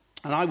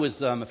 And I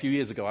was, a few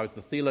years ago, I was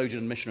the theologian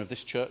and missioner of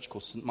this church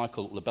called St.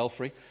 Michael Le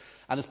Belfry.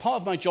 And as part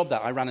of my job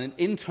there, I ran an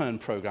intern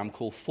program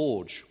called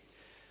Forge.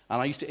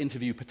 And I used to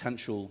interview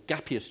potential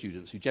gap year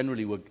students who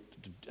generally were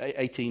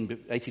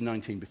 18,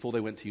 19 before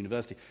they went to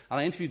university. And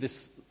I interviewed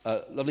this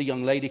lovely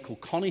young lady called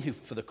Connie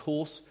for the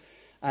course.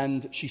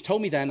 And she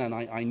told me then, and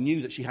I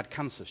knew that she had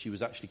cancer. She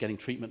was actually getting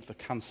treatment for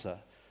cancer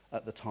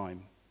at the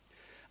time.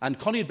 And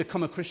Connie had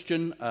become a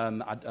Christian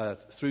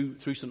through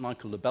St.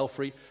 Michael Le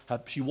Belfry.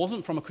 She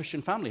wasn't from a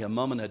Christian family. Her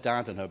mum and her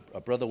dad and her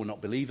brother were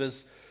not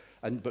believers.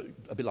 But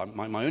a bit like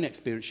my own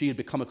experience, she had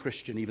become a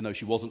Christian even though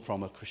she wasn't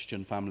from a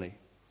Christian family.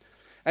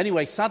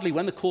 Anyway, sadly,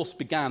 when the course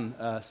began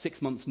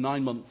 6 months,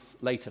 9 months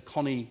later,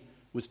 Connie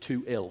was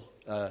too ill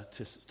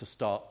to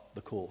start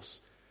the course.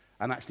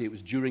 And actually, it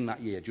was during that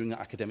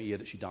academic year,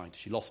 that she died.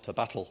 She lost her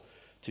battle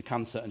to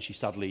cancer and she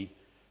sadly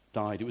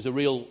died. It was a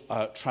real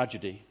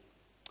tragedy.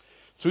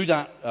 Through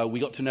that, we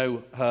got to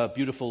know her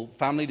beautiful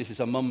family. This is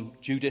her mum,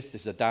 Judith.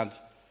 This is her dad,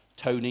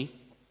 Tony,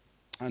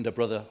 and her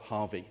brother,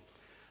 Harvey.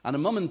 And her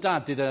mum and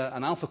dad did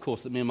an alpha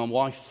course that me and my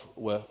wife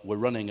were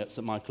running at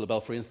St. Michael Le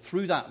Belfry. And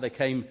through that, they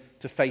came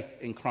to faith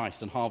in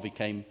Christ. And Harvey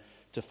came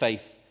to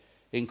faith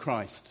in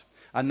Christ.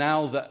 And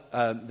now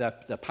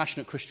that they're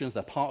passionate Christians,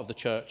 they're part of the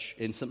church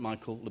in St.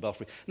 Michael Le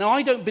Belfry. Now,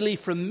 I don't believe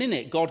for a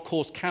minute God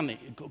caused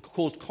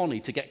Connie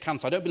to get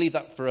cancer. I don't believe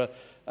that for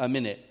a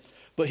minute.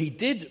 But he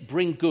did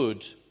bring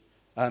good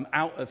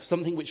out of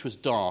something which was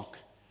dark,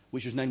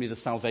 which was namely the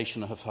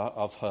salvation of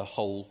her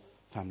whole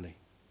family.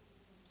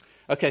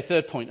 Okay,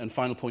 third point and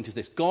final point is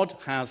this. God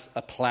has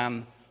a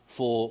plan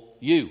for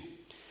you.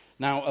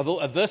 Now,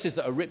 of verses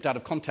that are ripped out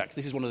of context,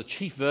 this is one of the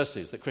chief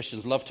verses that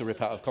Christians love to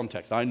rip out of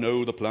context. I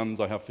know the plans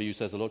I have for you,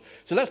 says the Lord.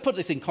 So let's put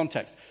this in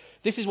context.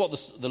 This is what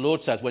the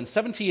Lord says. When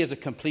 70 years are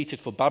completed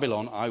for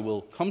Babylon, I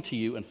will come to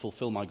you and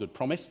fulfill my good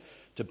promise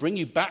to bring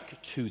you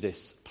back to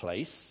this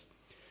place.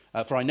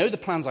 For I know the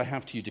plans I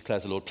have to you,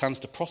 declares the Lord, plans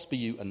to prosper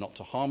you and not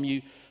to harm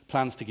you,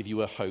 plans to give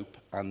you a hope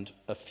and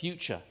a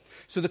future.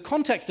 So the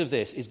context of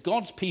this is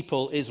God's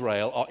people,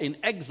 Israel, are in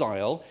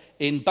exile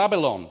in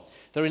Babylon.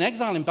 They're in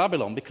exile in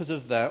Babylon because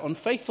of their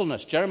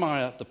unfaithfulness.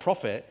 Jeremiah, the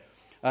prophet,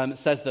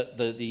 says that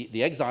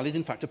the exile is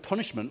in fact a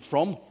punishment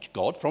from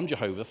God, from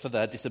Jehovah, for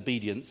their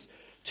disobedience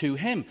to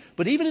him.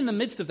 But even in the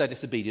midst of their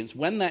disobedience,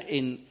 when they're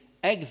in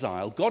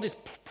exile, God is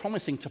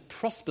promising to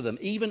prosper them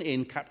even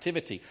in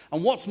captivity.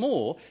 And what's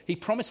more, he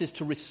promises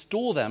to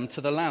restore them to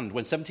the land.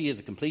 When 70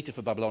 years are completed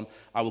for Babylon,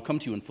 I will come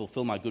to you and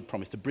fulfill my good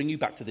promise to bring you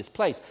back to this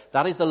place.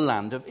 That is the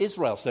land of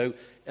Israel. So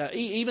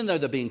even though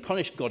they're being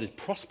punished, God is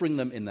prospering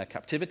them in their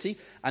captivity,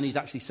 and he's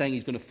actually saying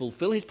he's going to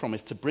fulfill his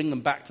promise to bring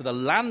them back to the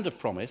land of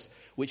promise,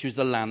 which is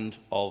the land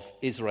of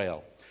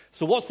Israel.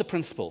 So what's the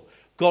principle?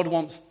 God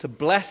wants to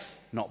bless,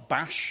 not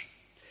bash.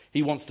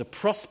 He wants to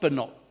prosper,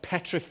 not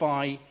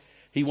petrify.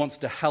 He wants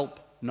to help,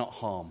 not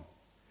harm.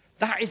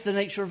 That is the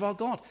nature of our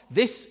God.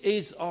 This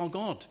is our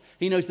God.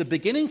 He knows the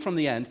beginning from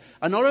the end.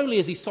 And not only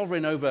is he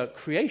sovereign over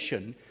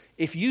creation,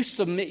 If you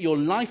submit your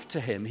life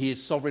to him, he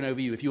is sovereign over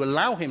you. If you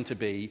allow him to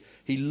be,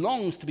 he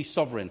longs to be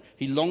sovereign.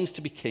 He longs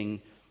to be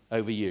king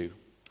over you.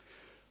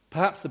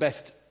 Perhaps the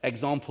best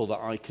example that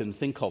I can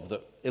think of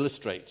that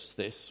illustrates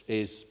this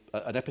is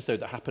an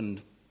episode that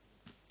happened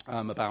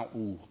about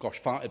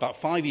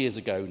 5 years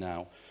ago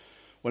now,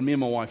 when me and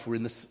my wife were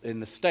in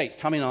the States.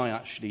 Tammy and I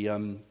actually,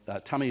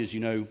 Tammy, as you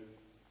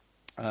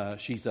know,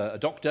 she's a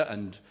doctor,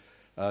 and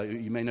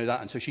you may know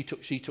that, and so she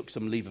took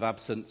some leave of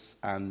absence,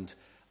 and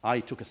I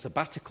took a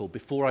sabbatical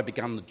before I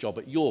began the job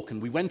at York,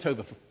 and we went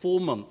over for 4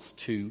 months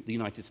to the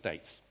United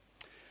States.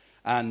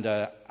 And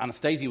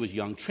Anastasia was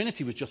young.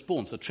 Trinity was just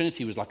born, so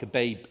Trinity was like a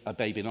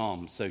babe in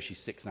arms. So she's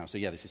 6 now. So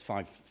yeah, this is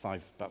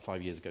about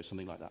 5 years ago,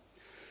 something like that.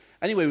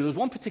 Anyway, there was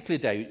one particular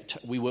day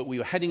we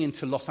were heading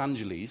into Los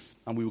Angeles,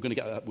 and we were going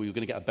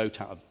to get a boat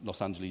out of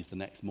Los Angeles the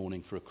next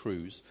morning for a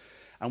cruise.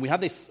 And we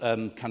had this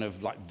kind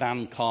of like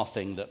van car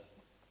thing that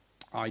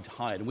I'd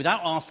hired, and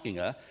without asking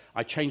her,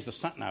 I changed the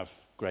sat nav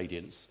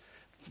gradients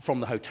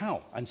from the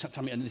hotel, and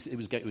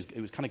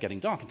it was kind of getting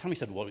dark, and Tammy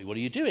said, what are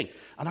you doing?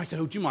 And I said,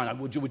 oh, do you mind,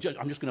 I'm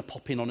just going to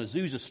pop in on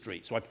Azusa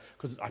Street. So I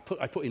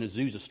put in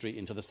Azusa Street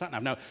into the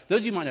sat-nav. Now,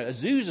 those of you might know,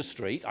 Azusa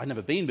Street, I'd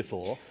never been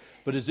before,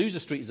 but Azusa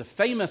Street is a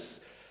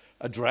famous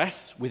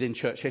address within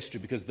church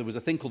history because there was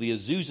a thing called the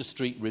Azusa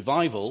Street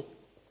Revival,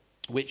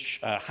 which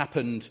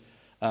happened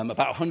about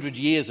 100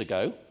 years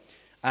ago.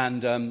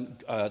 And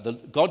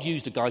God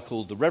used a guy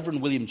called the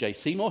Reverend William J.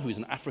 Seymour, who is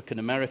an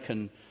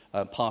African-American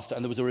pastor.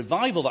 And there was a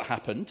revival that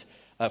happened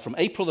from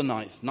April the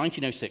 9th,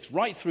 1906,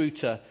 right through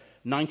to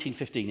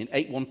 1915 in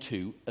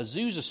 812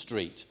 Azusa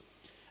Street.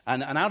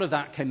 And out of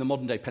that came the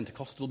modern-day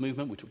Pentecostal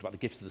movement. We talked about the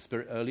gifts of the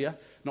Spirit earlier.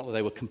 Not that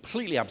they were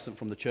completely absent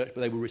from the church, but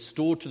they were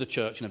restored to the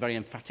church in a very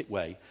emphatic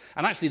way.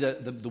 And actually,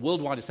 the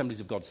Worldwide Assemblies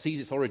of God sees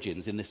its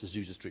origins in this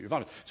Azusa Street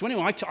revival. So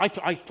anyway, I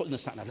put in the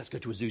sat-nav, let's go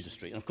to Azusa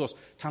Street. And of course,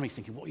 Tammy's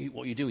thinking, what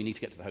are you doing? We need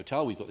to get to the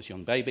hotel. We've got this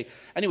young baby.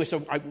 Anyway,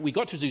 so we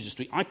got to Azusa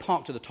Street. I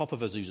parked at the top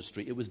of Azusa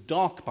Street. It was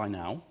dark by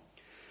now.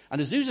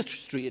 And Azusa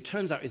Street, it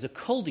turns out, is a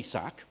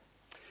cul-de-sac.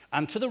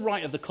 And to the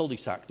right of the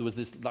cul-de-sac, there was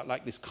this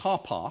this car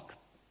park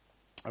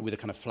with a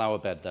kind of flower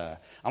bed there.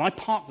 And I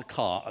parked the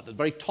car at the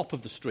very top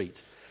of the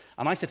street.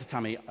 And I said to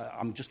Tammy,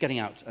 I'm just getting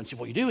out. And she said,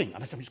 what are you doing?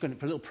 And I said, I'm just going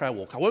for a little prayer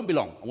walk. I won't be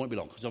long,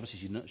 because obviously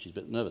she's a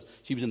bit nervous.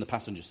 She was in the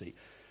passenger seat.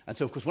 And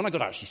so, of course, when I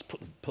got out, she's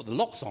put the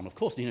locks on, of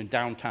course,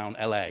 downtown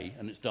LA,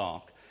 and it's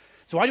dark.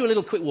 So I do a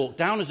little quick walk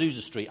down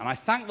Azusa Street, and I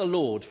thank the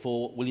Lord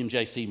for William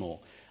J.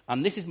 Seymour.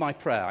 And this is my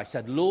prayer. I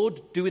said,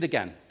 Lord, do it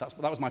again. That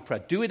was my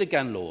prayer. Do it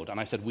again, Lord. And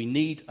I said, we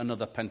need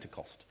another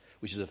Pentecost,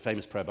 which is a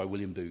famous prayer by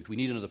William Booth. We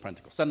need another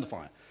Pentecost. Send the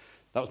fire.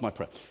 That was my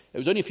prayer. It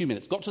was only a few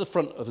minutes. Got to the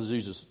front of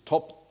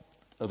top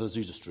of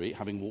Azusa Street,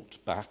 having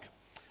walked back.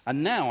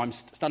 And now I'm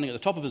standing at the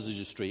top of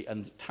Azusa Street,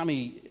 and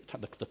Tammy,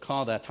 the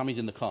car there, Tammy's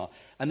in the car.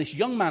 And this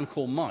young man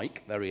called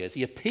Mike, there he is,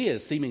 he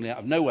appears seemingly out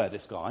of nowhere,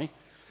 this guy.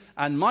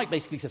 And Mike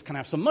basically says, can I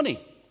have some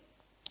money?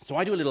 So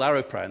I do a little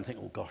arrow prayer and think,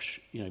 oh gosh,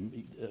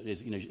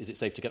 is it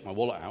safe to get my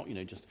wallet out?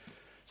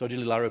 So I do a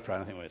little arrow prayer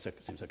and I think, well,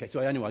 it seems okay.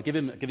 So anyway, I give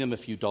him a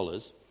few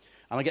dollars.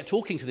 And I get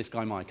talking to this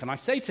guy, Mike, and I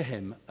say to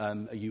him,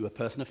 are you a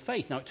person of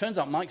faith? Now, it turns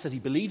out Mike says he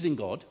believes in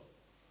God,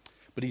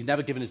 but he's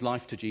never given his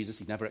life to Jesus.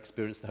 He's never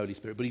experienced the Holy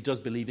Spirit, but he does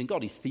believe in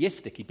God. He's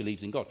theistic. He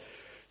believes in God.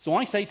 So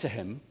I say to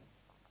him,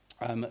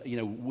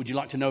 would you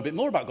like to know a bit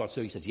more about God?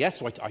 So he says, yes.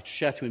 So I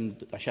share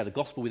the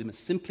gospel with him as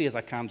simply as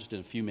I can, just in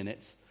a few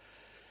minutes.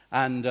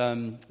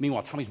 And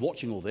meanwhile, Tammy's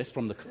watching all this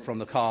from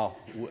the car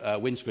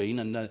windscreen.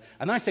 And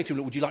I say to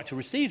him, would you like to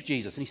receive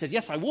Jesus? And he said,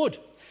 yes, I would.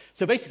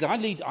 So basically,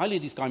 I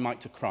lead this guy Mike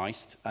to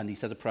Christ, and he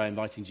says a prayer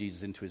inviting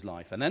Jesus into his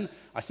life. And then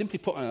I simply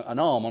put an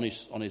arm on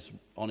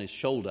his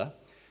shoulder,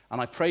 and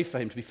I pray for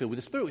him to be filled with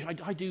the Spirit,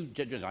 which I do.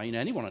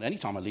 Any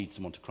time I lead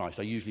someone to Christ,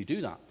 I usually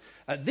do that.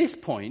 At this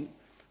point,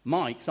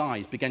 Mike's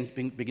eyes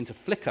begin to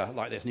flicker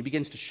like this, and he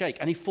begins to shake,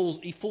 and he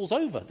falls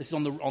over. This is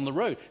on the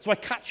road. So I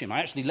catch him.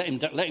 I actually let him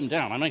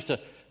down. I managed to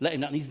let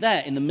him down, and he's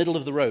there in the middle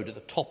of the road at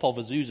the top of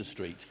Azusa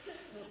Street.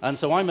 And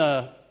so I'm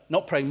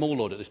not praying more,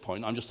 Lord, at this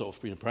point. I'm just sort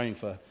of praying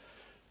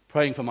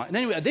for Mike. And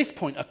anyway, at this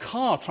point, a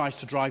car tries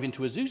to drive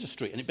into Azusa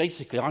Street, and it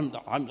basically,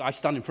 I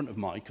stand in front of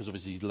Mike, because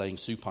obviously he's laying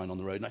supine on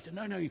the road, and I said,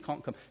 no, you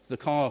can't come. So the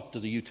car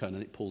does a U-turn,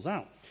 and it pulls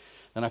out.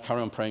 Then I carry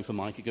on praying for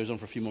Mike. It goes on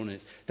for a few more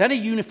minutes. Then a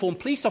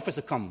uniformed police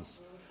officer comes.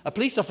 A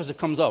police officer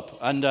comes up,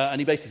 and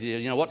he basically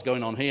says, what's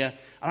going on here?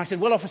 And I said,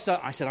 well, officer,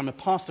 I'm a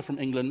pastor from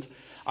England.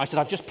 I said,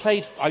 I've just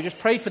prayed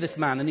for this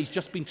man, and he's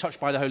just been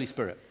touched by the Holy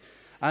Spirit.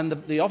 And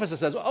the officer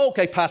says, oh,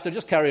 okay, pastor,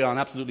 just carry on,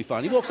 absolutely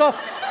fine. He walks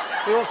off.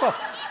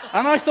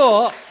 And I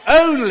thought,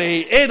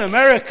 only in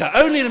America.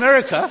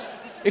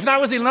 If that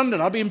was in London,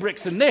 I'd be in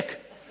Brixton Nick.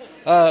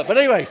 But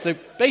anyway,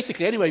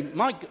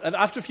 Mike,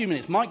 after a few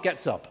minutes, Mike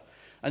gets up.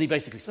 And he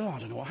basically said, I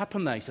don't know what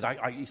happened there. He said,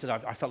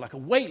 I felt like a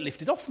weight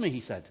lifted off me, he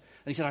said.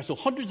 And he said, I saw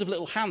hundreds of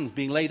little hands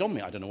being laid on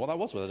me. I don't know what that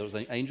was, whether there was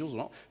angels or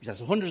not. He said, I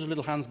saw hundreds of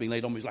little hands being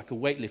laid on me. It was like a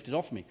weight lifted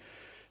off me.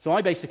 So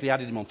I basically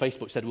added him on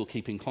Facebook, said we'll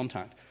keep in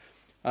contact.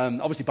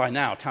 Obviously, by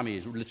now, Tammy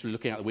is literally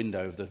looking out the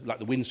window of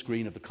the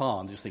windscreen of the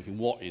car and just thinking,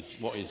 what is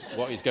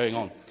going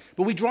on?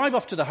 But we drive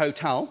off to the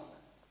hotel,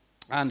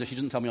 And she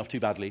doesn't tell me off too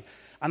badly.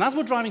 And as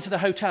we're driving to the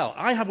hotel,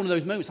 I have one of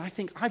those moments. I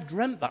think, I've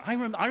dreamt that. I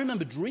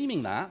remember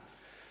dreaming that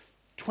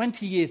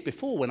 20 years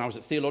before when I was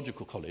at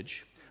theological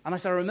college. And I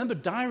said, I remember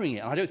diarying it.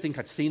 And I don't think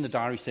I'd seen the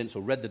diary since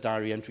or read the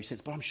diary entry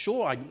since. But I'm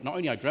sure not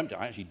only I dreamt it,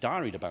 I actually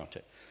diaried about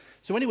it.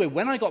 So anyway,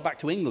 when I got back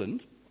to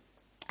England,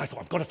 I thought,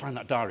 I've got to find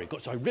that diary.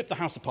 So I ripped the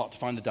house apart to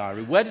find the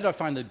diary. Where did I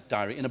find the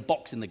diary? In a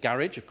box in the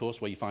garage, of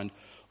course, where you find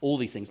all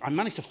these things. I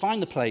managed to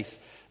find the place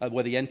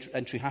where the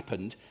entry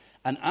happened.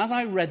 And as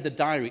I read the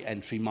diary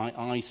entry, my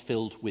eyes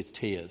filled with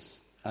tears.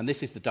 And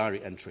this is the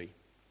diary entry.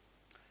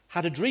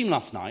 Had a dream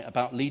last night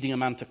about leading a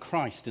man to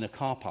Christ in a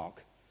car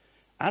park.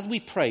 As we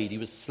prayed, he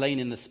was slain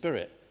in the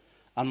spirit.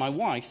 And my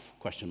wife,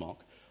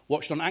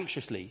 watched on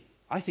anxiously.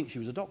 I think she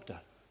was a doctor.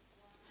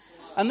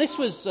 And this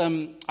was,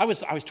 I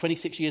was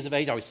 26 years of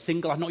age. I was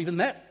single. I'd not even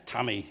met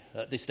Tammy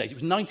at this stage. It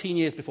was 19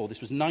 years before.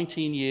 This was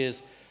 19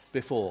 years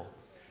before.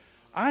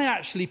 I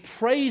actually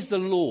praise the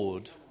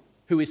Lord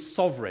who is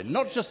sovereign,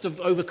 not just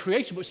over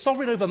creation, but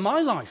sovereign over my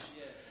life.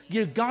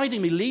 You know,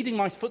 guiding me, leading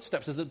my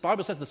footsteps. As the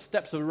Bible says, the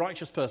steps of a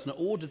righteous person are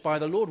ordered by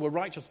the Lord. We're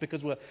righteous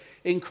because we're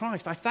in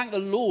Christ. I thank the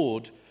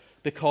Lord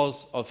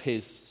because of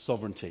his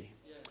sovereignty.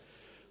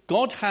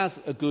 God has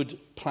a good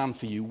plan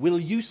for you. Will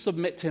you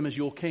submit to him as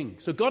your king?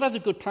 So God has a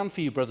good plan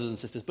for you, brothers and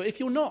sisters. But if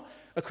you're not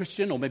a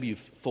Christian, or maybe you've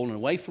fallen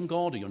away from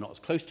God, or you're not as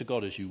close to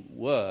God as you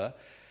were,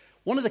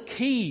 one of the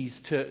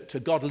keys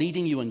to God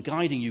leading you and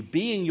guiding you,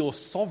 being your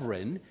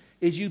sovereign,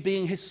 is you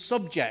being his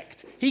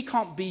subject. He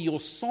can't be your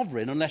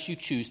sovereign unless you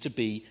choose to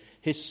be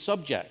his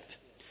subject.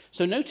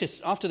 So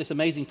notice, after this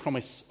amazing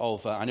promise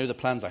of, I know the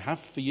plans I have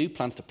for you,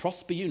 plans to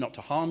prosper you, not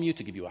to harm you,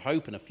 to give you a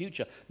hope and a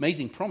future,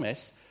 amazing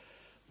promise.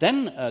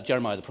 Then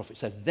Jeremiah the prophet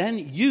says,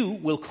 then you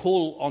will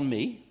call on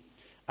me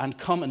and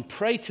come and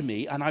pray to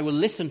me, and I will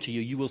listen to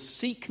you. You will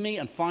seek me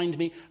and find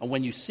me, and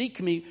when you seek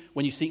me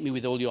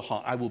with all your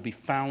heart, I will be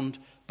found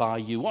by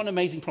you. What an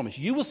amazing promise.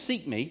 You will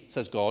seek me,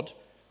 says God,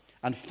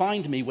 and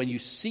find me when you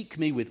seek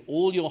me with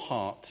all your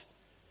heart,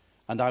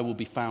 and I will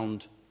be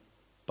found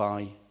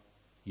by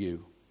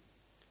you.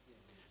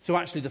 So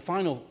actually, the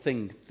final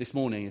thing this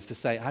morning is to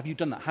say, have you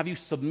done that? Have you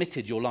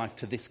submitted your life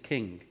to this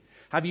king?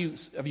 Have you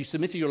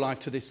submitted your life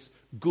to this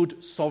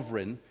good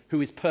sovereign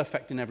who is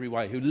perfect in every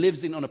way, who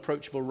lives in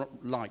unapproachable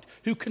light,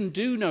 who can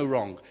do no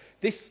wrong?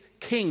 This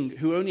king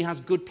who only has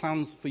good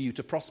plans for you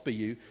to prosper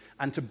you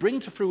and to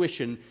bring to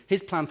fruition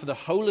his plan for the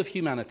whole of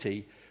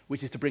humanity,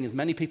 which is to bring as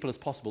many people as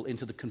possible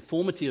into the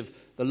conformity of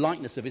the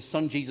likeness of his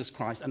son Jesus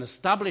Christ and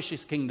establish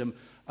his kingdom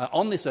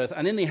on this earth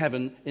and in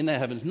their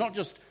heavens, not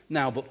just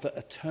now but for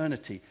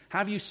eternity.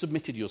 Have you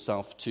submitted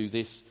yourself to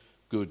this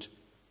good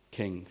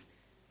king?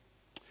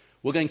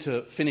 We're going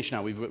to finish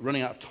now. We're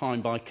running out of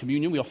time by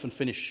communion. We often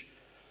finish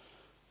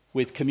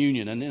with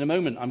communion, and in a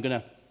moment I'm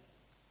going to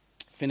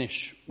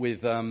finish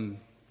with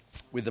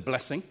the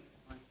blessing.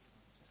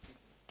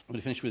 I'm going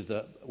to finish with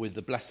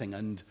the blessing,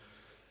 and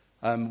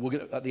we're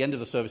going to, at the end of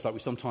the service, like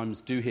we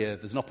sometimes do here,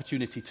 there's an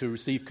opportunity to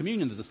receive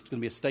communion. There's going to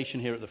be a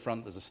station here at the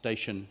front. There's a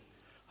station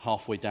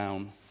halfway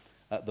down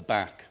at the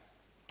back.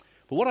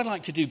 But what I'd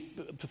like to do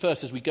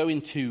first as we go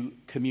into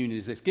communion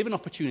is this: give an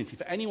opportunity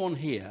for anyone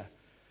here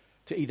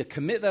to either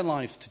commit their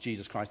lives to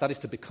Jesus Christ, that is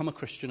to become a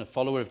Christian, a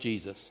follower of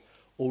Jesus,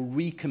 or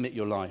recommit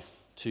your life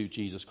to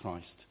Jesus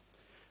Christ.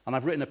 And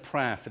I've written a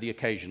prayer for the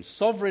occasion.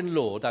 Sovereign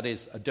Lord, that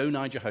is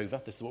Adonai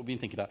Jehovah, this is what we've been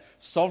thinking about.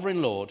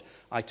 Sovereign Lord,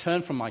 I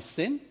turn from my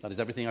sin, that is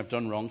everything I've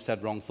done wrong,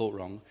 said wrong, thought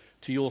wrong,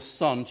 to your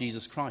Son,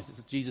 Jesus Christ. It's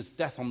Jesus'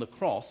 death on the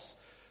cross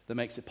that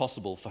makes it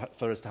possible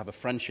for us to have a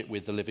friendship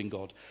with the living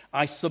God.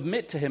 I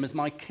submit to him as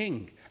my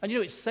king. And you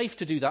know, it's safe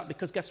to do that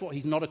because guess what?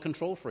 He's not a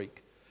control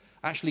freak.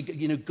 Actually,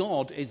 you know,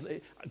 God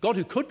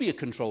who could be a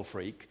control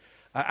freak,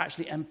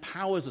 actually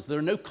empowers us. There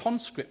are no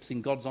conscripts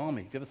in God's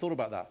army. Have you ever thought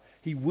about that?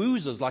 He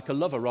woos us like a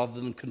lover rather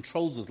than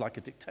controls us like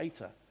a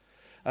dictator.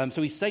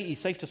 So he's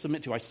safe to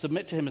submit to. I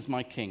submit to him as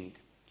my king.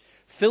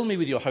 Fill me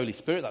with your Holy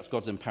Spirit. That's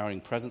God's empowering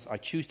presence. I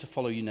choose to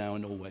follow you now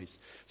and always.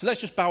 So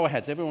let's just bow our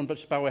heads. Everyone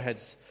just bow our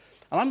heads.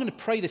 And I'm going to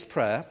pray this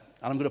prayer,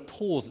 and I'm going to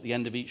pause at the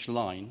end of each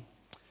line.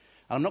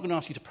 And I'm not going to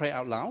ask you to pray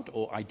out loud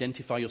or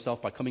identify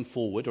yourself by coming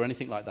forward or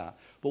anything like that.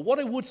 But what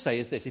I would say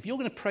is this: if you're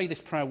going to pray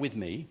this prayer with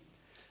me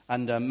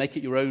and make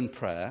it your own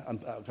prayer,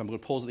 and I'm going to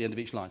pause at the end of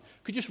each line,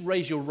 could you just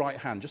raise your right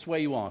hand just where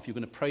you are if you're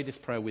going to pray this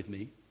prayer with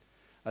me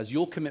as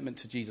your commitment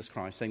to Jesus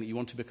Christ, saying that you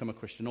want to become a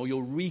Christian, or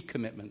your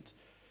recommitment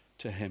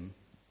to him.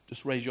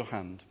 Just raise your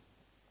hand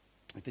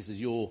if this is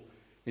your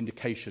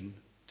indication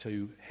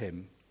to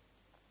him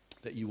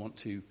that you want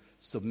to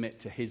submit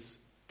to his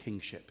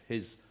kingship,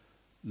 his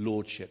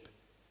lordship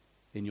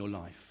in your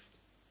life.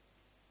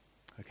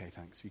 Okay,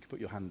 thanks. You can put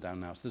your hand down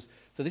now. So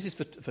this is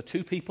for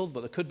two people,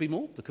 but there could be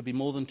more. There could be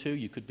more than two.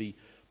 You could be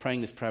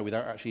praying this prayer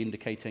without actually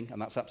indicating,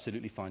 and that's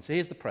absolutely fine. So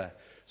here's the prayer.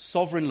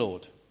 Sovereign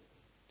Lord,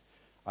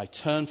 I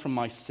turn from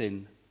my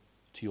sin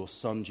to your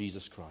Son,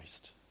 Jesus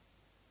Christ.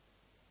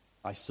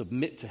 I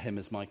submit to him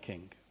as my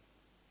King.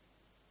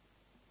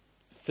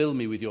 Fill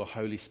me with your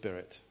Holy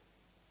Spirit.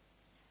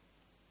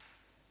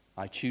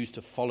 I choose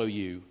to follow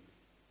you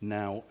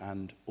now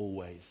and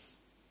always.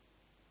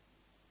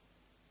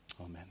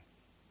 Amen.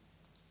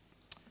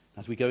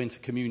 As we go into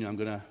communion, I'm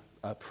going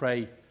to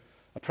pray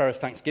a prayer of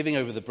thanksgiving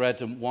over the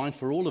bread and wine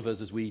for all of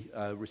us as we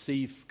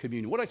receive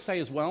communion. What I'd say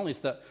as well is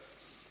that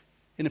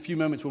in a few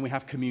moments when we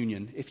have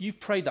communion, if you've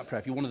prayed that prayer,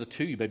 if you're one of the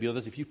two, maybe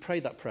others, if you've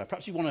prayed that prayer,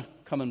 perhaps you want to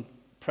come and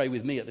pray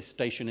with me at this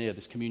station here,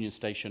 this communion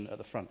station at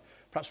the front.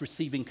 Perhaps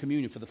receiving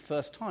communion for the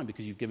first time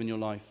because you've given your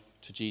life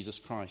to Jesus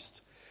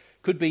Christ.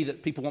 Could be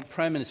that people want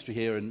prayer ministry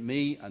here, and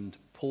me and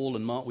Paul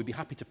and Mark, we'd be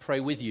happy to pray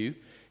with you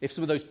if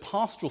some of those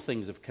pastoral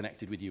things have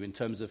connected with you in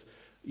terms of,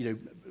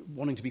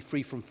 wanting to be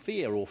free from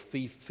fear or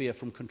fear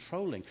from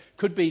controlling.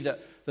 Could be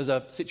that there's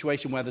a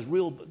situation where there's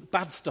real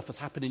bad stuff has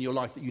happened in your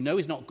life that you know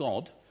is not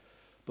God,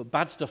 but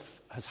bad stuff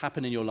has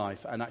happened in your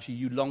life, and actually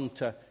you long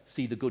to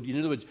see the good. In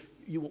other words,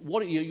 you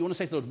want to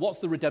say to the Lord, what's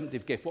the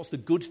redemptive gift? What's the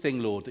good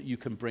thing, Lord, that you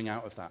can bring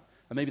out of that?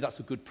 And maybe that's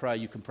a good prayer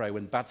you can pray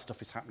when bad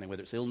stuff is happening,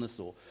 whether it's illness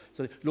or...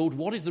 So, Lord,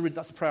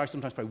 that's the prayer I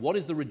sometimes pray. What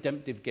is the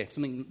redemptive gift?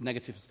 Something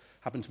negative has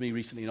happened to me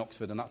recently in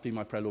Oxford, and that's been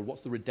my prayer, Lord.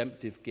 What's the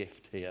redemptive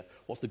gift here?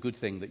 What's the good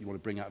thing that you want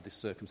to bring out of this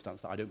circumstance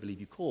that I don't believe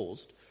you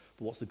caused,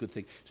 but what's the good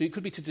thing? So it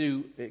could be to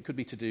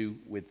do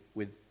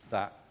with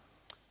that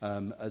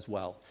as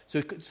well.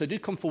 So do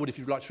come forward if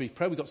you'd like to read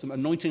prayer. We've got some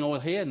anointing oil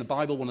here. In the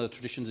Bible, one of the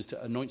traditions is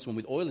to anoint someone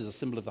with oil as a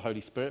symbol of the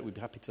Holy Spirit. We'd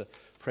be happy to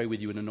pray with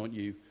you and anoint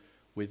you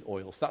with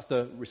oil. So that's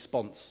the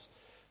response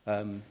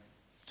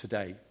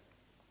today.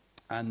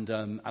 And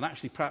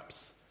actually,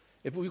 perhaps,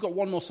 if we've got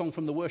one more song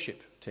from the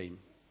worship team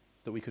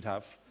that we could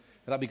have,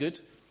 would that be good?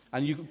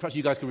 And perhaps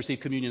you guys could receive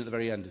communion at the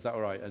very end. Is that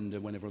all right? And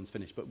when everyone's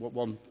finished. But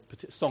one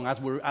song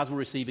as we're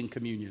receiving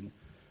communion.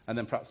 And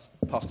then perhaps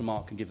Pastor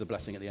Mark can give the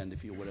blessing at the end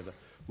or whatever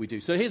we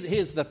do. So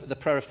here's the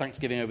prayer of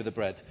thanksgiving over the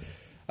bread.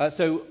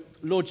 So,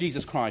 Lord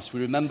Jesus Christ,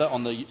 we remember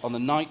on the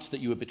night that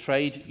you were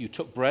betrayed, you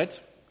took bread,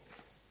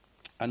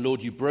 and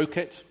Lord, you broke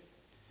it,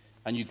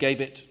 and you gave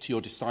it to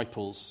your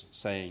disciples,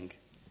 saying,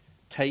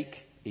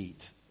 "Take,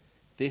 eat.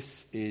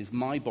 This is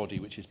my body,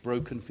 which is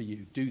broken for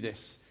you. Do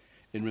this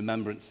in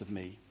remembrance of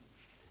me."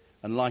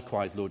 And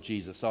likewise, Lord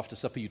Jesus, after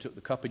supper you took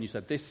the cup and you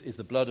said, "This is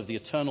the blood of the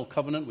eternal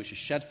covenant, which is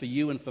shed for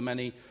you and for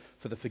many,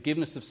 for the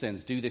forgiveness of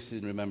sins. Do this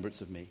in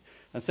remembrance of me."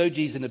 And so,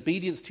 Jesus, in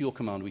obedience to your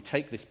command, we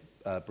take this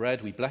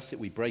bread, we bless it,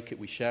 we break it,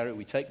 we share it,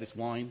 we take this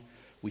wine,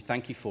 we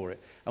thank you for it.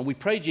 And we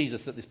pray,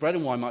 Jesus, that this bread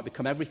and wine might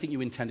become everything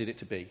you intended it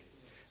to be.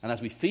 And as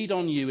we feed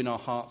on you in our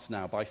hearts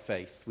now by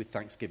faith with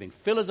thanksgiving,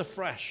 fill us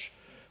afresh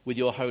with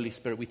your Holy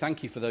Spirit. We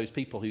thank you for those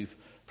people who've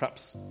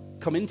perhaps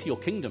come into your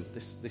kingdom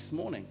this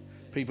morning,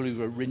 people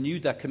who've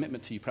renewed their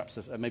commitment to you, perhaps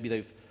maybe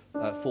they've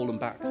fallen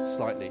back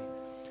slightly.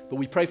 But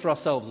we pray for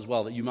ourselves as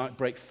well, that you might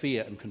break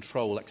fear and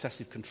control,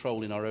 excessive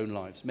control in our own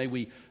lives. May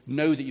we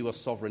know that you are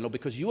sovereign. Lord,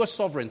 because you are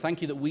sovereign,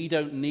 thank you that we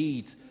don't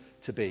need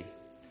to be.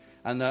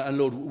 And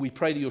Lord, we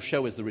pray that you'll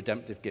show us the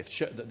redemptive gift,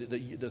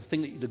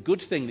 the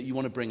good thing that you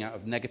want to bring out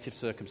of negative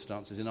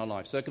circumstances in our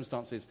life.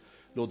 Circumstances,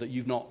 Lord, that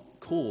you've not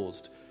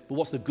caused. But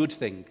what's the good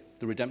thing,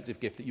 the redemptive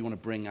gift that you want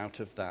to bring out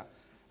of that?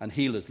 And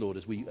heal us, Lord,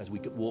 as we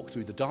walk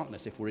through the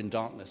darkness, if we're in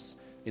darkness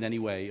in any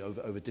way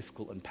over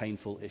difficult and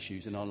painful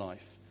issues in our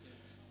life.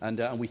 And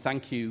we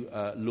thank you,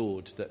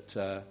 Lord,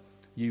 that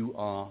you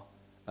are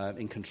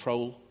in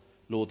control,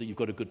 Lord, that you've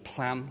got a good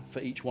plan for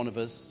each one of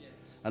us.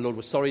 And Lord,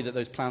 we're sorry that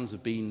those plans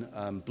have been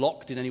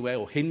blocked in any way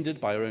or hindered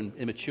by our own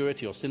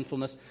immaturity or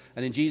sinfulness.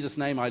 And in Jesus'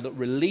 name, I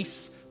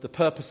release the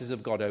purposes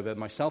of God over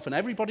myself and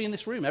everybody in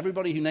this room,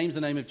 everybody who names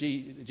the name of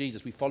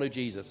Jesus. We follow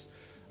Jesus.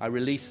 I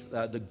release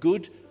the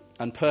good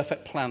and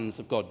perfect plans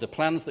of God, the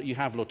plans that you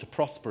have, Lord, to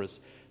prosper us,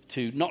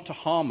 not to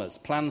harm us,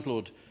 plans,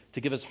 Lord,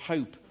 to give us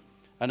hope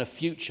and a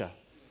future.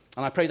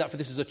 And I pray that for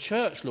this as a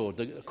church, Lord,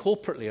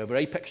 corporately over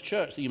Apex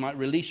Church, that you might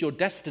release your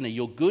destiny,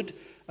 your good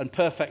and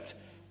perfect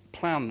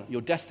plan,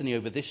 your destiny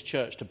over this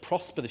church, to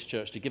prosper this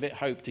church, to give it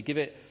hope, to give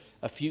it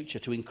a future,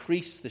 to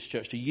increase this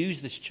church, to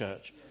use this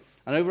church.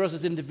 And over us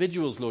as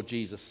individuals, Lord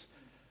Jesus,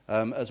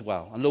 as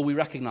well. And Lord, we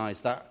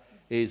recognize that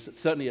is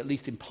certainly at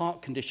least in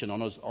part condition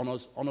on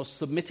us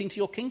submitting to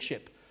your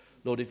kingship.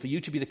 Lord, for you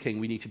to be the king,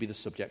 we need to be the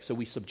subject. So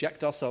we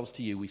subject ourselves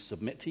to you, we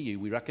submit to you,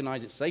 we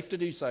recognize it's safe to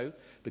do so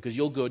because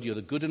you're good, you're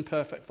the good and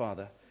perfect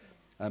Father,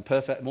 and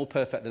more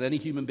perfect than any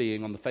human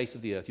being on the face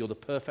of the earth. You're the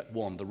perfect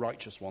one, the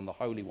righteous one, the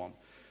holy one.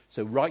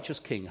 So righteous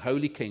king,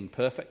 holy king,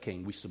 perfect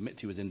king, we submit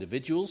to you as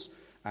individuals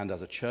and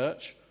as a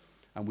church,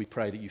 and we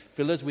pray that you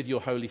fill us with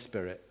your Holy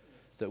Spirit,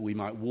 that we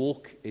might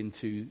walk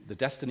into the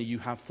destiny you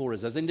have for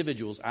us as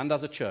individuals and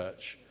as a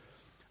church.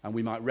 And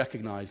we might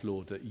recognize,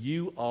 Lord, that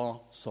you are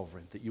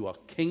sovereign, that you are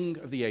King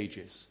of the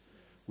ages.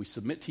 We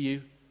submit to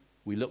you,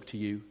 we look to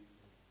you,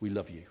 we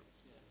love you.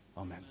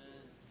 Amen.